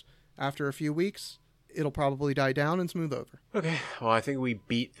bunkers, after a few weeks, it'll probably die down and smooth over. Okay, well, I think we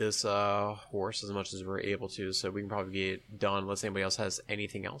beat this horse as much as we're able to, so we can probably get it done unless anybody else has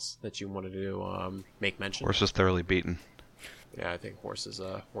anything else that you wanted to make mention. Horse is thoroughly beaten. Yeah, I think horse is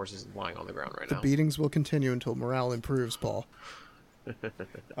lying on the ground right now. The beatings will continue until morale improves, Paul.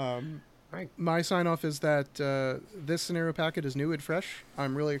 Right. My sign-off is that this scenario packet is new and fresh.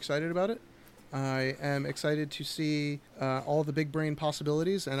 I'm really excited about it. I am excited to see all the big brain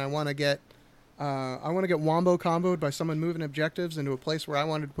possibilities, and I want to get wombo comboed by someone moving objectives into a place where I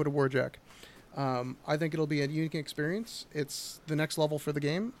wanted to put a warjack. I think it'll be a unique experience. It's the next level for the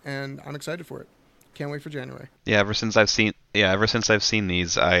game, and I'm excited for it. Can't wait for January. Yeah, ever since I've seen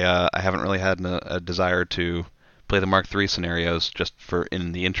these, I haven't really had a desire to play the Mark III scenarios, just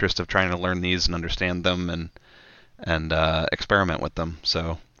in the interest of trying to learn these and understand them and experiment with them.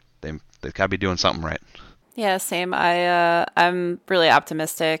 So they've got to be doing something right. Yeah, same. I'm really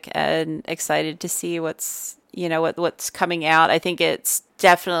optimistic and excited to see what's coming out. I think it's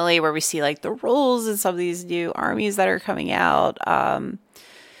definitely where we see like the rules and some of these new armies that are coming out,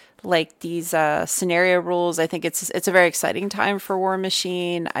 like these scenario rules. I think it's a very exciting time for War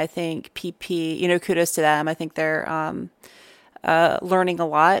Machine. I think PP, kudos to them. I think they're learning a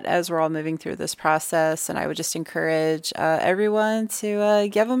lot as we're all moving through this process. And I would just encourage everyone to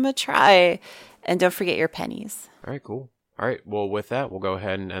give them a try. And don't forget your pennies. All right, cool. All right, well, with that, we'll go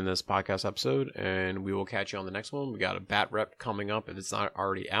ahead and end this podcast episode, and we will catch you on the next one. We got a bat rep coming up if it's not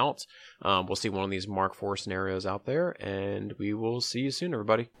already out. We'll see one of these Mark IV scenarios out there, and we will see you soon,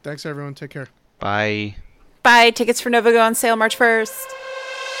 everybody. Thanks, everyone. Take care. Bye. Bye. Tickets for Nova go on sale March 1st.